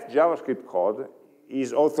that JavaScript code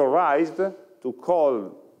is authorized to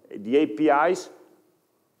call the APIs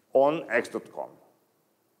on x.com.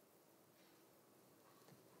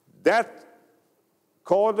 That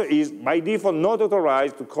code is, by default, not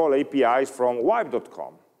authorized to call APIs from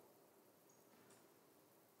wipe.com.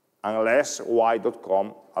 unless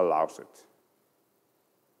y.com allows it.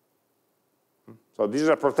 So this is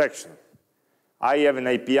a protection. I have an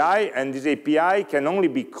API, and this API can only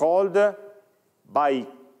be called by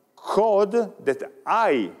code that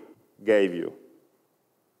I gave you,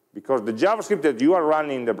 because the JavaScript that you are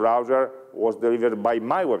running in the browser was delivered by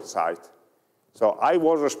my website. So I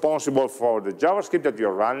was responsible for the JavaScript that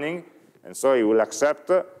you're running, and so it will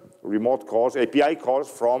accept remote calls, API calls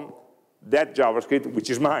from that JavaScript, which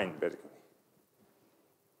is mine, basically.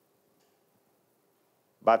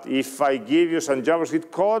 But if I give you some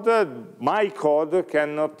JavaScript code, my code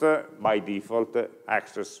cannot, by default,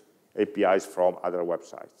 access APIs from other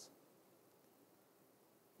websites,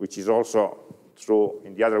 which is also true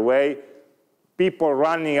in the other way. People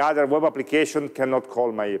running other web applications cannot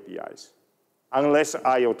call my APIs unless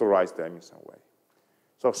I authorize them in some way.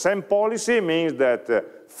 So same policy means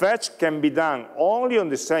that fetch can be done only on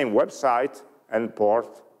the same website and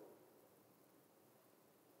port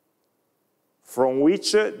from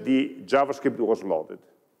which the JavaScript was loaded.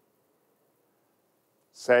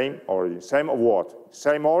 Same origin. Same of what?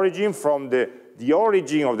 Same origin from the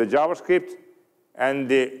origin of the JavaScript and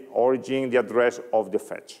the origin, the address of the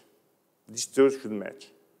fetch. These two should match.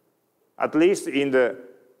 At least in the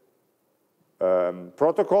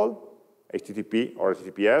protocol, HTTP or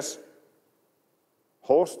HTTPS,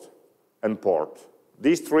 host, and port.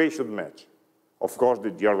 These three should match. Of course,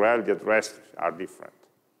 the URL, the address are different.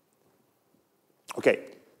 Okay,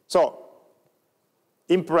 so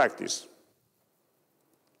in practice,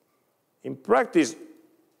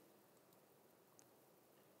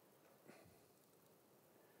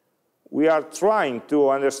 we are trying to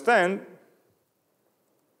understand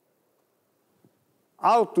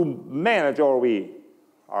how to manage, or we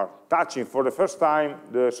are touching for the first time,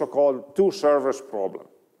 the so-called two servers problem.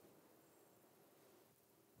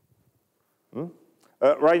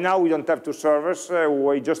 Right now, we don't have two servers.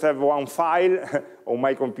 We just have one file on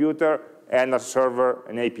my computer and a server,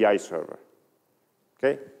 an API server.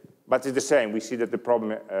 Okay? But it's the same. We see that the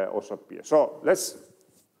problem also appears. So let's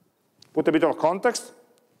put a bit of context.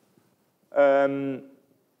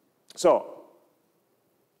 So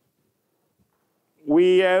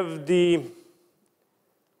we have the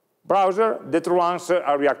browser that runs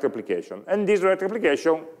a React application. And this React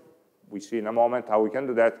application, we see in a moment how we can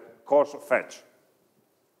do that, calls fetch.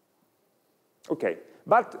 Okay,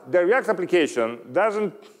 but the React application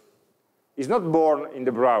is not born in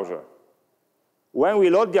the browser. When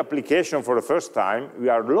we load the application for the first time, we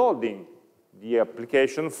are loading the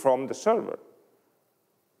application from the server.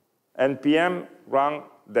 npm run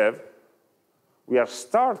dev. We are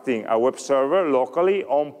starting a web server locally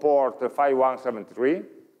on port 5173,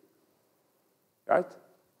 right?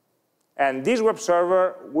 And this web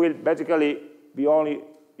server will basically be only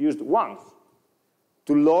used once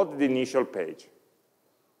to load the initial page.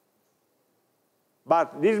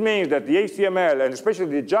 But this means that the HTML, and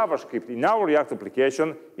especially the JavaScript in our React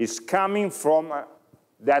application, is coming from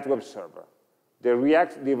that web server, the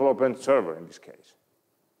React development server in this case.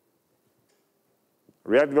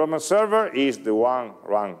 React development server is the one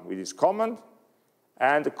run with this command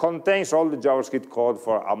and contains all the JavaScript code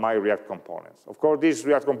for my React components. Of course, these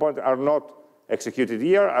React components are not executed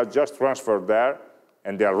here, are just transferred there,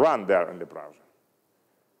 and they are run there in the browser.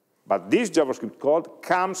 But this JavaScript code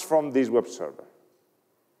comes from this web server.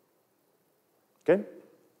 Okay?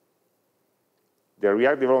 The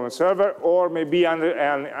React development server, or maybe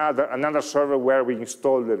another server where we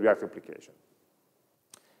install the React application.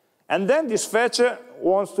 And then this fetch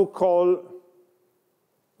wants to call,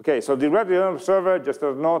 okay, so the React development server just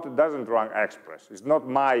doesn't run Express. It's not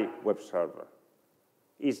my web server.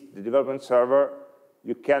 It's the development server.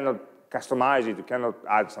 You cannot customize it. You cannot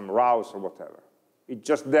add some routes or whatever. It's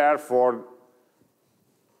just there for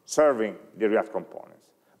serving the React components.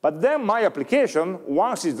 But then my application,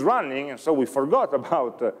 once it's running, and so we forgot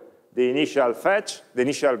about the initial fetch, the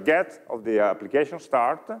initial get of the application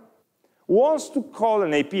start, wants to call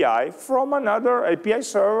an API from another API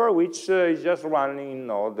server, which is just running in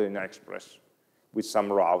Node in Express with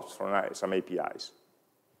some routes from some APIs.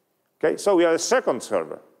 Okay, so we have a second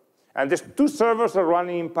server. And these two servers are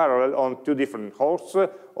running in parallel on two different hosts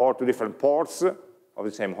or two different ports of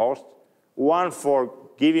the same host. One for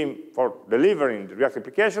delivering the React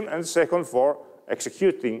application, and second for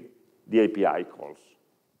executing the API calls.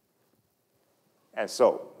 And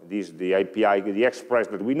so this is the API, the Express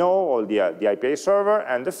that we know, or the API server,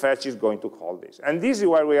 and the fetch is going to call this. And this is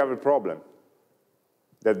where we have a problem.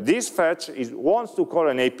 That this fetch wants to call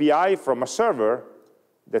an API from a server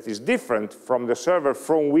that is different from the server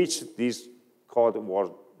from which this code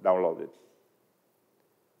was downloaded.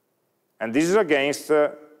 And this is against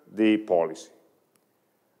the policy.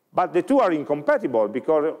 But the two are incompatible,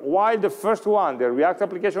 because while the first one, the React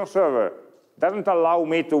application server, doesn't allow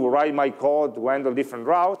me to write my code to handle different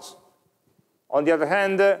routes, on the other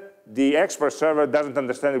hand, the Express server doesn't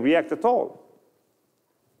understand React at all.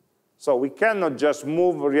 So we cannot just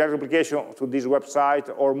move React application to this website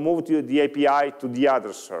or move to the API to the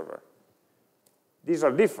other server. These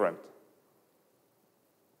are different.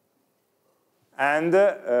 And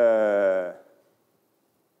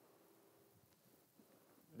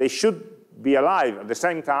they should be alive at the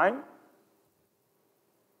same time,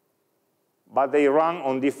 but they run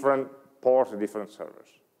on different ports, different servers.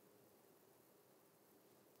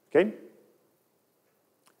 Okay?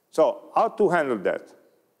 So how to handle that?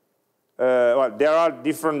 Well, there are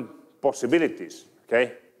different possibilities,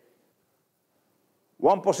 okay?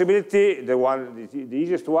 One possibility, the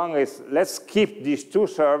easiest one is, let's keep these two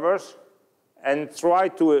servers and try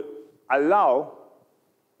to allow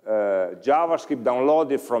JavaScript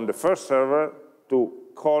downloaded from the first server to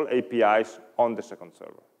call APIs on the second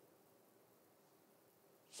server.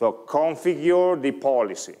 So configure the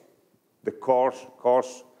policy. The course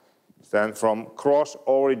stands from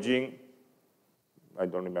cross-origin, I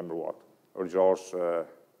don't remember what, resource.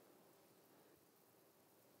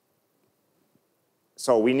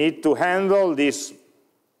 So we need to handle this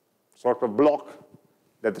sort of block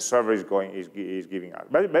that the server is giving us.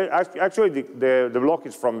 But actually, the block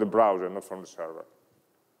is from the browser, not from the server.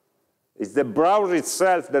 It's the browser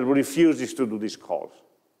itself that refuses to do these calls.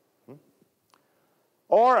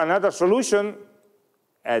 Or another solution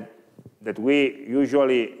that we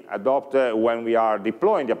usually adopt when we are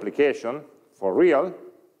deploying the application for real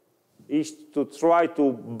is to try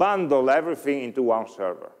to bundle everything into one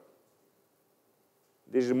server.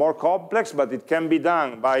 This is more complex, but it can be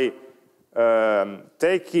done by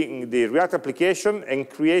taking the React application and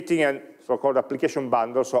creating a so-called application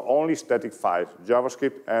bundle, so only static files,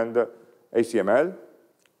 JavaScript and HTML,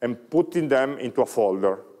 and putting them into a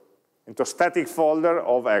folder, into a static folder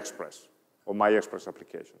of Express, or my Express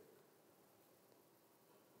application.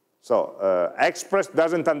 So Express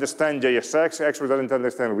doesn't understand JSX, Express doesn't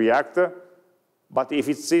understand React, but if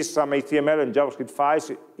it sees some HTML and JavaScript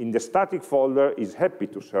files in the static folder, it's happy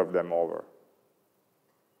to serve them over.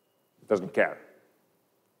 It doesn't care.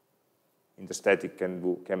 In the static,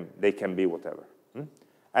 they can be whatever.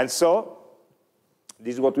 And so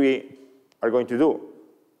this is what we are going to do,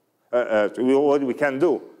 what we can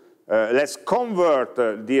do. Let's convert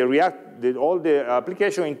the React, all the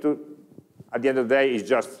application into, at the end of the day, is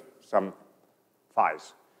just some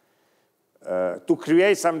files. To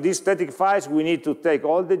create these static files, we need to take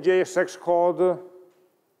all the JSX code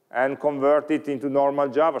and convert it into normal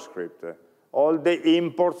JavaScript. All the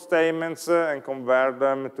import statements and convert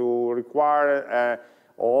them to require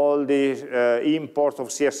all the imports of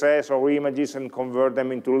CSS or images and convert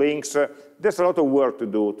them into links. There's a lot of work to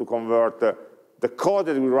do to convert the code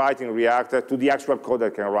that we write in React to the actual code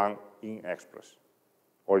that can run in Express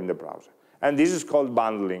or in the browser. And this is called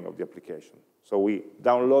bundling of the application. So we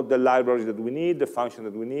download the libraries that we need, the function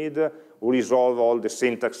that we need, we resolve all the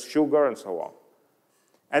syntax sugar, and so on.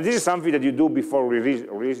 And this is something that you do before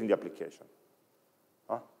releasing the application.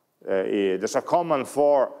 There's a command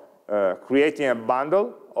for creating a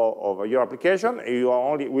bundle of your application.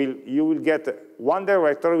 You will get one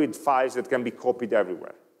directory with files that can be copied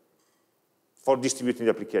everywhere for distributing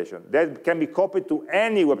the application. That can be copied to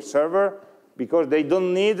any web server because they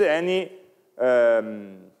don't need any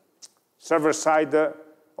server-side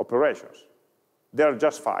operations. They're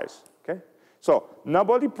just files, okay? So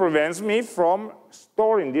nobody prevents me from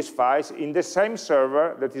storing these files in the same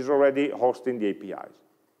server that is already hosting the APIs.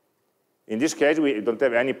 In this case, we don't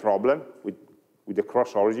have any problem with the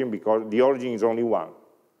cross-origin because the origin is only one.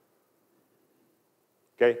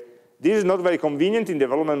 Okay? This is not very convenient in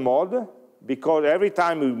development mode because every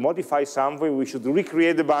time we modify something, we should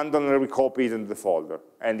recreate the bundle and recopy it into the folder.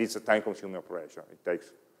 And it's a time-consuming operation. It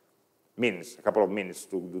takes minutes, a couple of minutes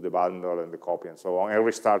to do the bundle and the copy and so on, and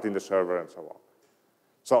restarting the server and so on.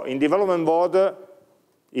 So in development mode,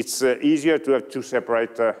 it's easier to have two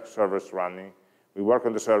separate servers running. We work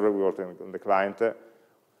on the server, we work on the client.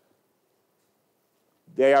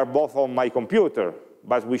 They are both on my computer,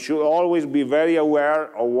 but we should always be very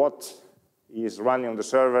aware of what is running on the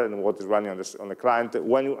server and what is running on the client.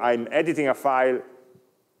 When I'm editing a file,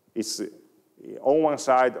 it's on one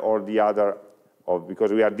side or the other,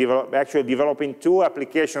 because we are actually developing two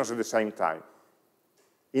applications at the same time,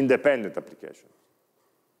 independent applications.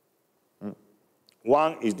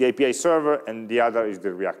 One is the API server, and the other is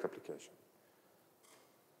the React application.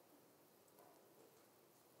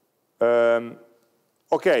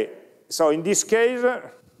 Okay, so in this case,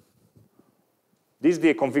 This is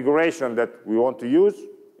the configuration that we want to use.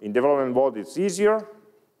 In development mode, it's easier.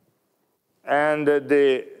 And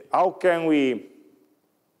how can we...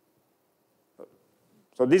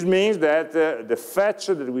 So this means that the fetch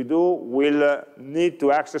that we do will need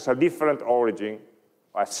to access a different origin,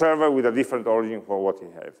 a server with a different origin for what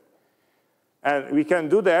we have. And we can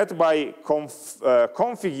do that by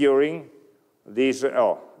configuring this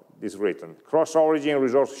written, cross-origin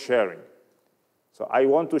resource sharing. So I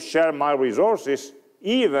want to share my resources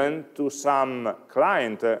even to some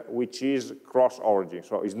client which is cross-origin,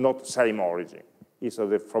 so it's not the same origin, it's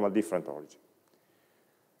from a different origin.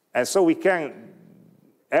 And so we can,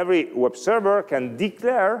 every web server can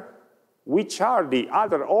declare which are the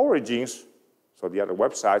other origins, so the other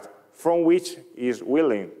website, from which is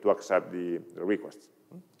willing to accept the request.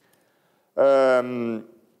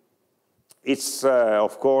 It's,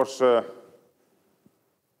 of course,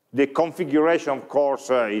 the configuration, of course,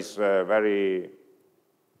 is very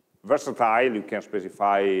versatile. You can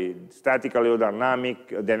specify statically or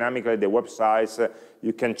dynamically the websites.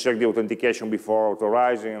 You can check the authentication before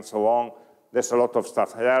authorizing and so on. There's a lot of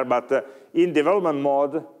stuff there, but in development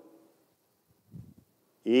mode,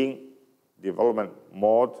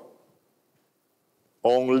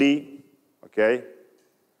 only, okay,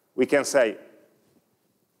 we can say,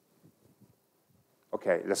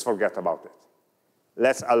 okay, let's forget about it.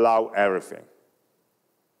 Let's allow everything.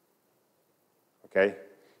 Okay?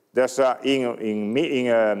 There's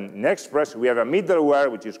in Express, we have a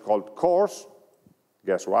middleware which is called course.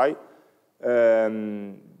 Guess why?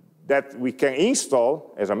 That we can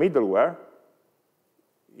install as a middleware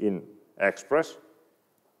in Express.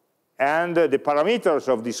 And the parameters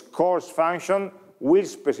of this course function will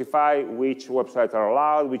specify which websites are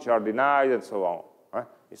allowed, which are denied, and so on. Right?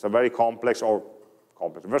 It's a very complex,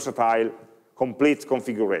 versatile, complete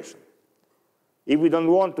configuration. If we don't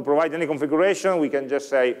want to provide any configuration, we can just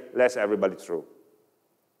say, let everybody through,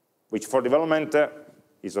 which for development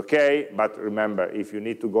is okay, but remember, if you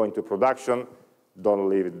need to go into production, don't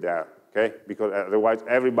leave it there, okay? Because otherwise,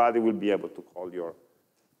 everybody will be able to call your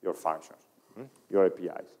functions, your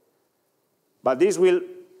APIs. But this will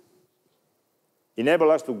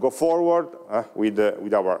enable us to go forward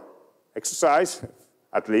with our exercise,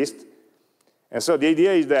 at least. And so the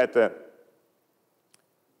idea is that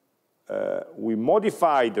we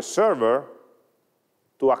modify the server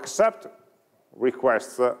to accept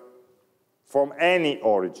requests from any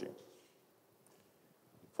origin.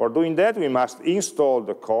 For doing that, we must install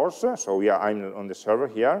the course. So I'm on the server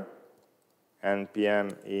here,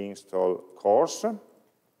 npm install course.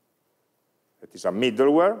 It is a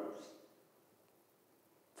middleware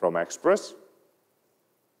from Express.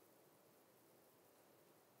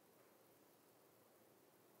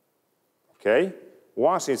 Okay.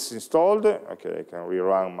 Once it's installed, okay, I can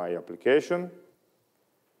rerun my application.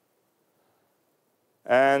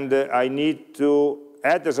 And I need to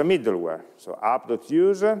add as a middleware. So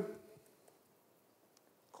app.use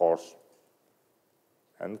course.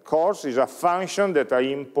 And course is a function that I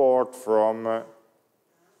import from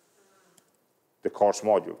the course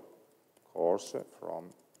module. Course from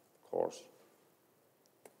course.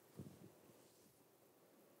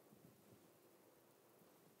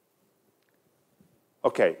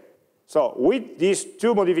 Okay, so with these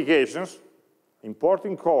two modifications,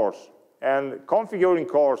 importing course and configuring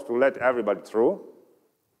course to let everybody through,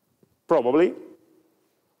 probably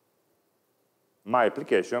my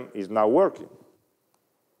application is now working.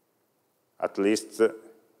 At least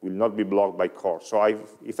will not be blocked by course. So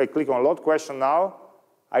if I click on load question now,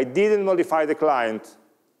 I didn't modify the client.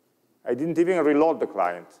 I didn't even reload the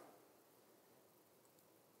client.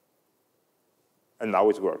 And now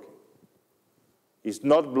it's working. It's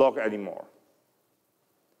not blocked anymore.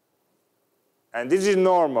 And this is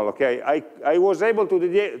normal, okay? I was able to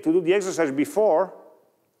do the exercise before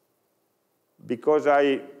because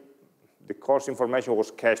the course information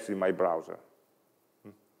was cached in my browser.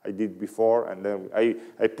 I did before, and then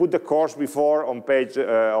I put the course before on page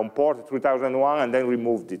on port 3001, and then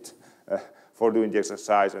removed it for doing the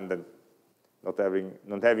exercise, and then not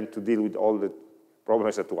having to deal with all the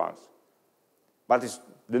problems at once. But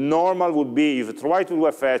the normal would be if you try to do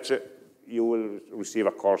a fetch, you will receive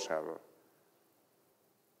a course error,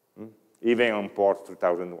 even on port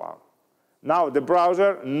 3001. Now the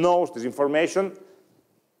browser knows this information.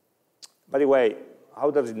 By the way, how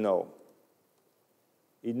does it know?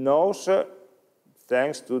 It knows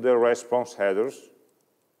thanks to the response headers.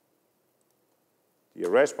 The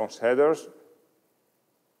response headers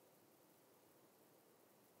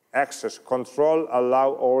access, control,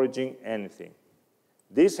 allow, origin, anything.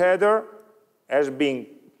 This header has been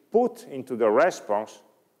put into the response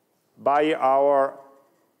by our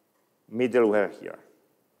middleware here.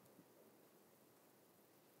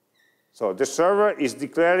 So the server is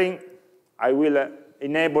declaring, I will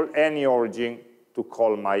enable any origin to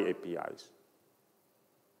call my APIs.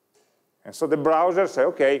 And so the browser says,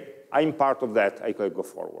 okay, I'm part of that, I can go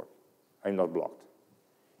forward. I'm not blocked.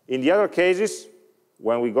 In the other cases,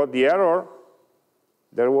 when we got the error,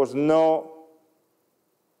 there was no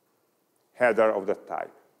header of that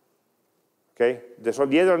type. Okay? So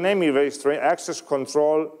the header name is very strange, access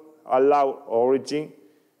control allow origin.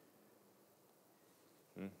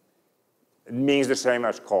 It means the same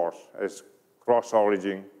as course, as cross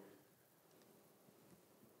origin.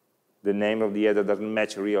 The name of the header doesn't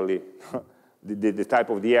match really the type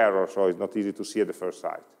of the error, so it's not easy to see at the first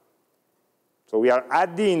sight. So we are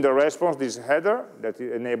adding in the response this header that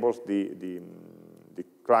enables the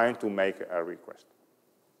client to make a request.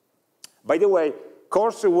 By the way,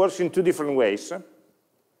 course works in two different ways.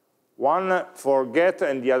 One for get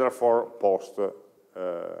and the other for post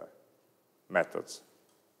methods.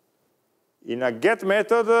 In a get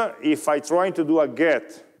method, if I try to do a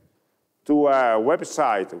get to a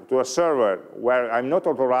website, to a server where I'm not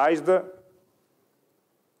authorized,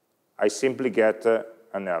 I simply get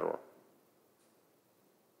an error.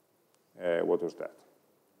 What was that?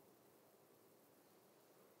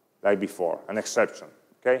 Like before, an exception,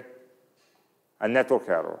 okay? A network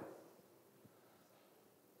error.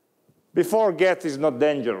 Before get is not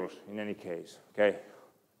dangerous in any case, okay?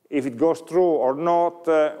 If it goes through or not,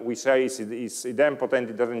 we say it's idempotent,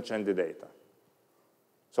 it doesn't change the data.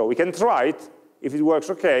 So we can try it. If it works,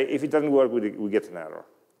 okay. If it doesn't work, we get an error.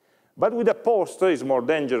 But with a post, it's more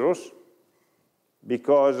dangerous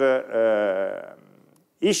because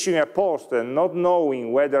issuing a post and not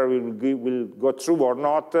knowing whether it will go through or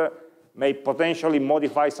not may potentially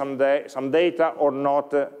modify some data or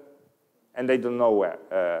not, and they don't know where,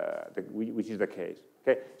 which is the case.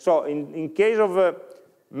 Okay? So in case of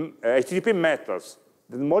HTTP methods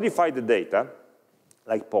that modify the data,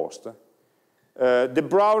 like post, the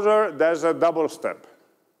browser does a double step.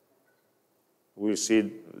 We'll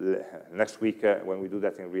see next week when we do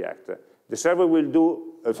that in React. The server will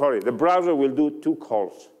do, the browser will do two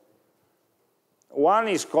calls. One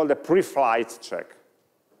is called a pre-flight check.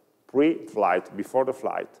 Pre-flight, before the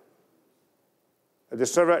flight. The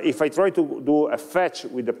server, if I try to do a fetch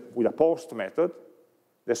with a post method,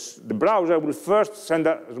 the browser will first send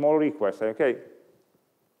a small request, say, okay,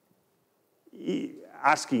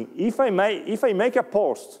 asking, if I make a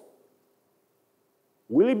post,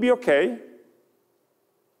 will it be okay?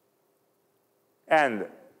 And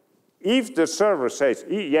if the server says,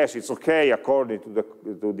 yes, it's okay according to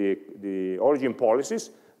the origin policies,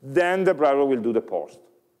 then the browser will do the post.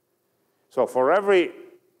 So for every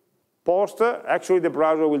post, actually the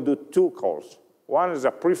browser will do two calls. One is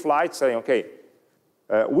a pre-flight saying, okay,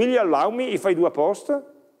 will you allow me if I do a post?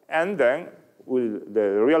 And then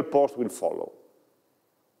the real post will follow.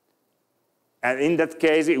 And in that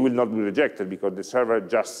case, it will not be rejected because the server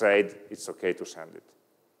just said it's okay to send it.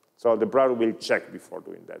 So the browser will check before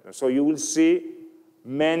doing that. And so you will see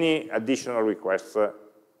many additional requests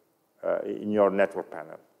in your network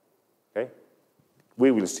panel. Okay?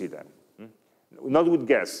 We will see them. Not with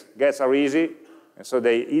gets. Gets are easy, and so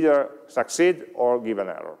they either succeed or give an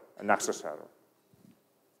error, an access error.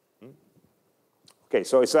 Okay,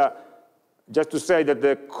 so it's just to say that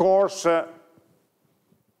the course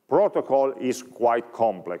protocol is quite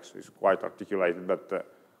complex, it's quite articulated, but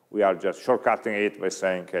we are just shortcutting it by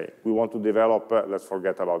saying, okay, we want to develop, let's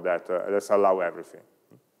forget about that, let's allow everything.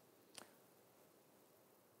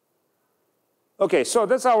 Okay, so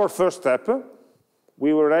that's our first step.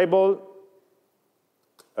 We were able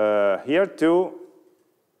here to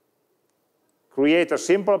create a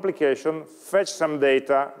simple application, fetch some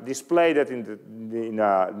data, display that in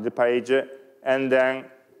the page, and then,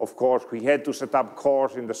 of course, we had to set up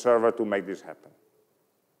cores in the server to make this happen.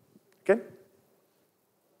 Okay?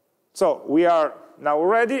 So we are now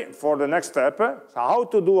ready for the next step, so how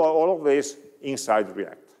to do all of this inside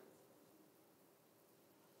React.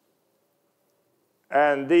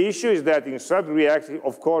 And the issue is that inside React,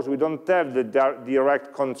 of course, we don't have the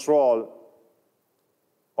direct control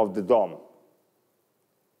of the DOM.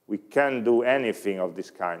 We can't do anything of this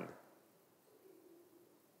kind.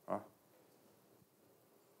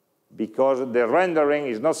 Because the rendering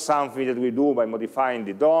is not something that we do by modifying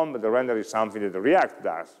the DOM, but the render is something that the React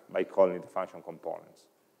does by calling the function components.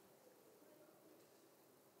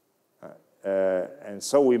 And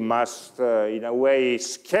so we must, in a way,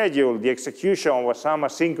 schedule the execution of some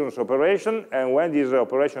asynchronous operation, and when this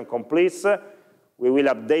operation completes, we will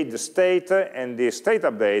update the state, and the state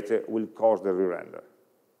update will cause the re-render.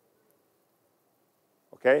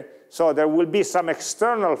 Okay? So there will be some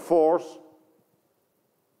external force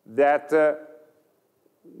that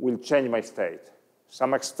will change my state,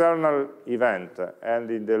 some external event, and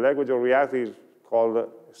in the language of React is called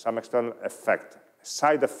some external effect,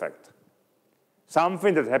 side effect.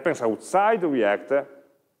 Something that happens outside React,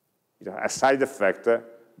 a side effect,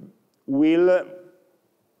 will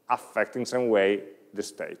affect in some way the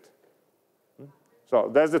state. So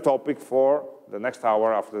that's the topic for the next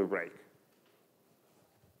hour after the break.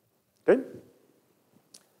 Okay?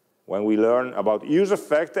 When we learn about use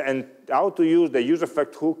effect and how to use the use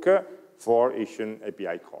effect hook for issuing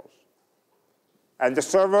API calls. And the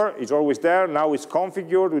server is always there. Now it's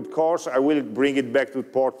configured with CORS. I will bring it back to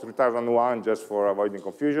port 3001 just for avoiding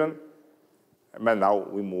confusion. But now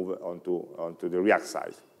we move onto the React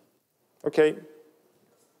side. Okay,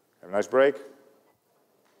 have a nice break.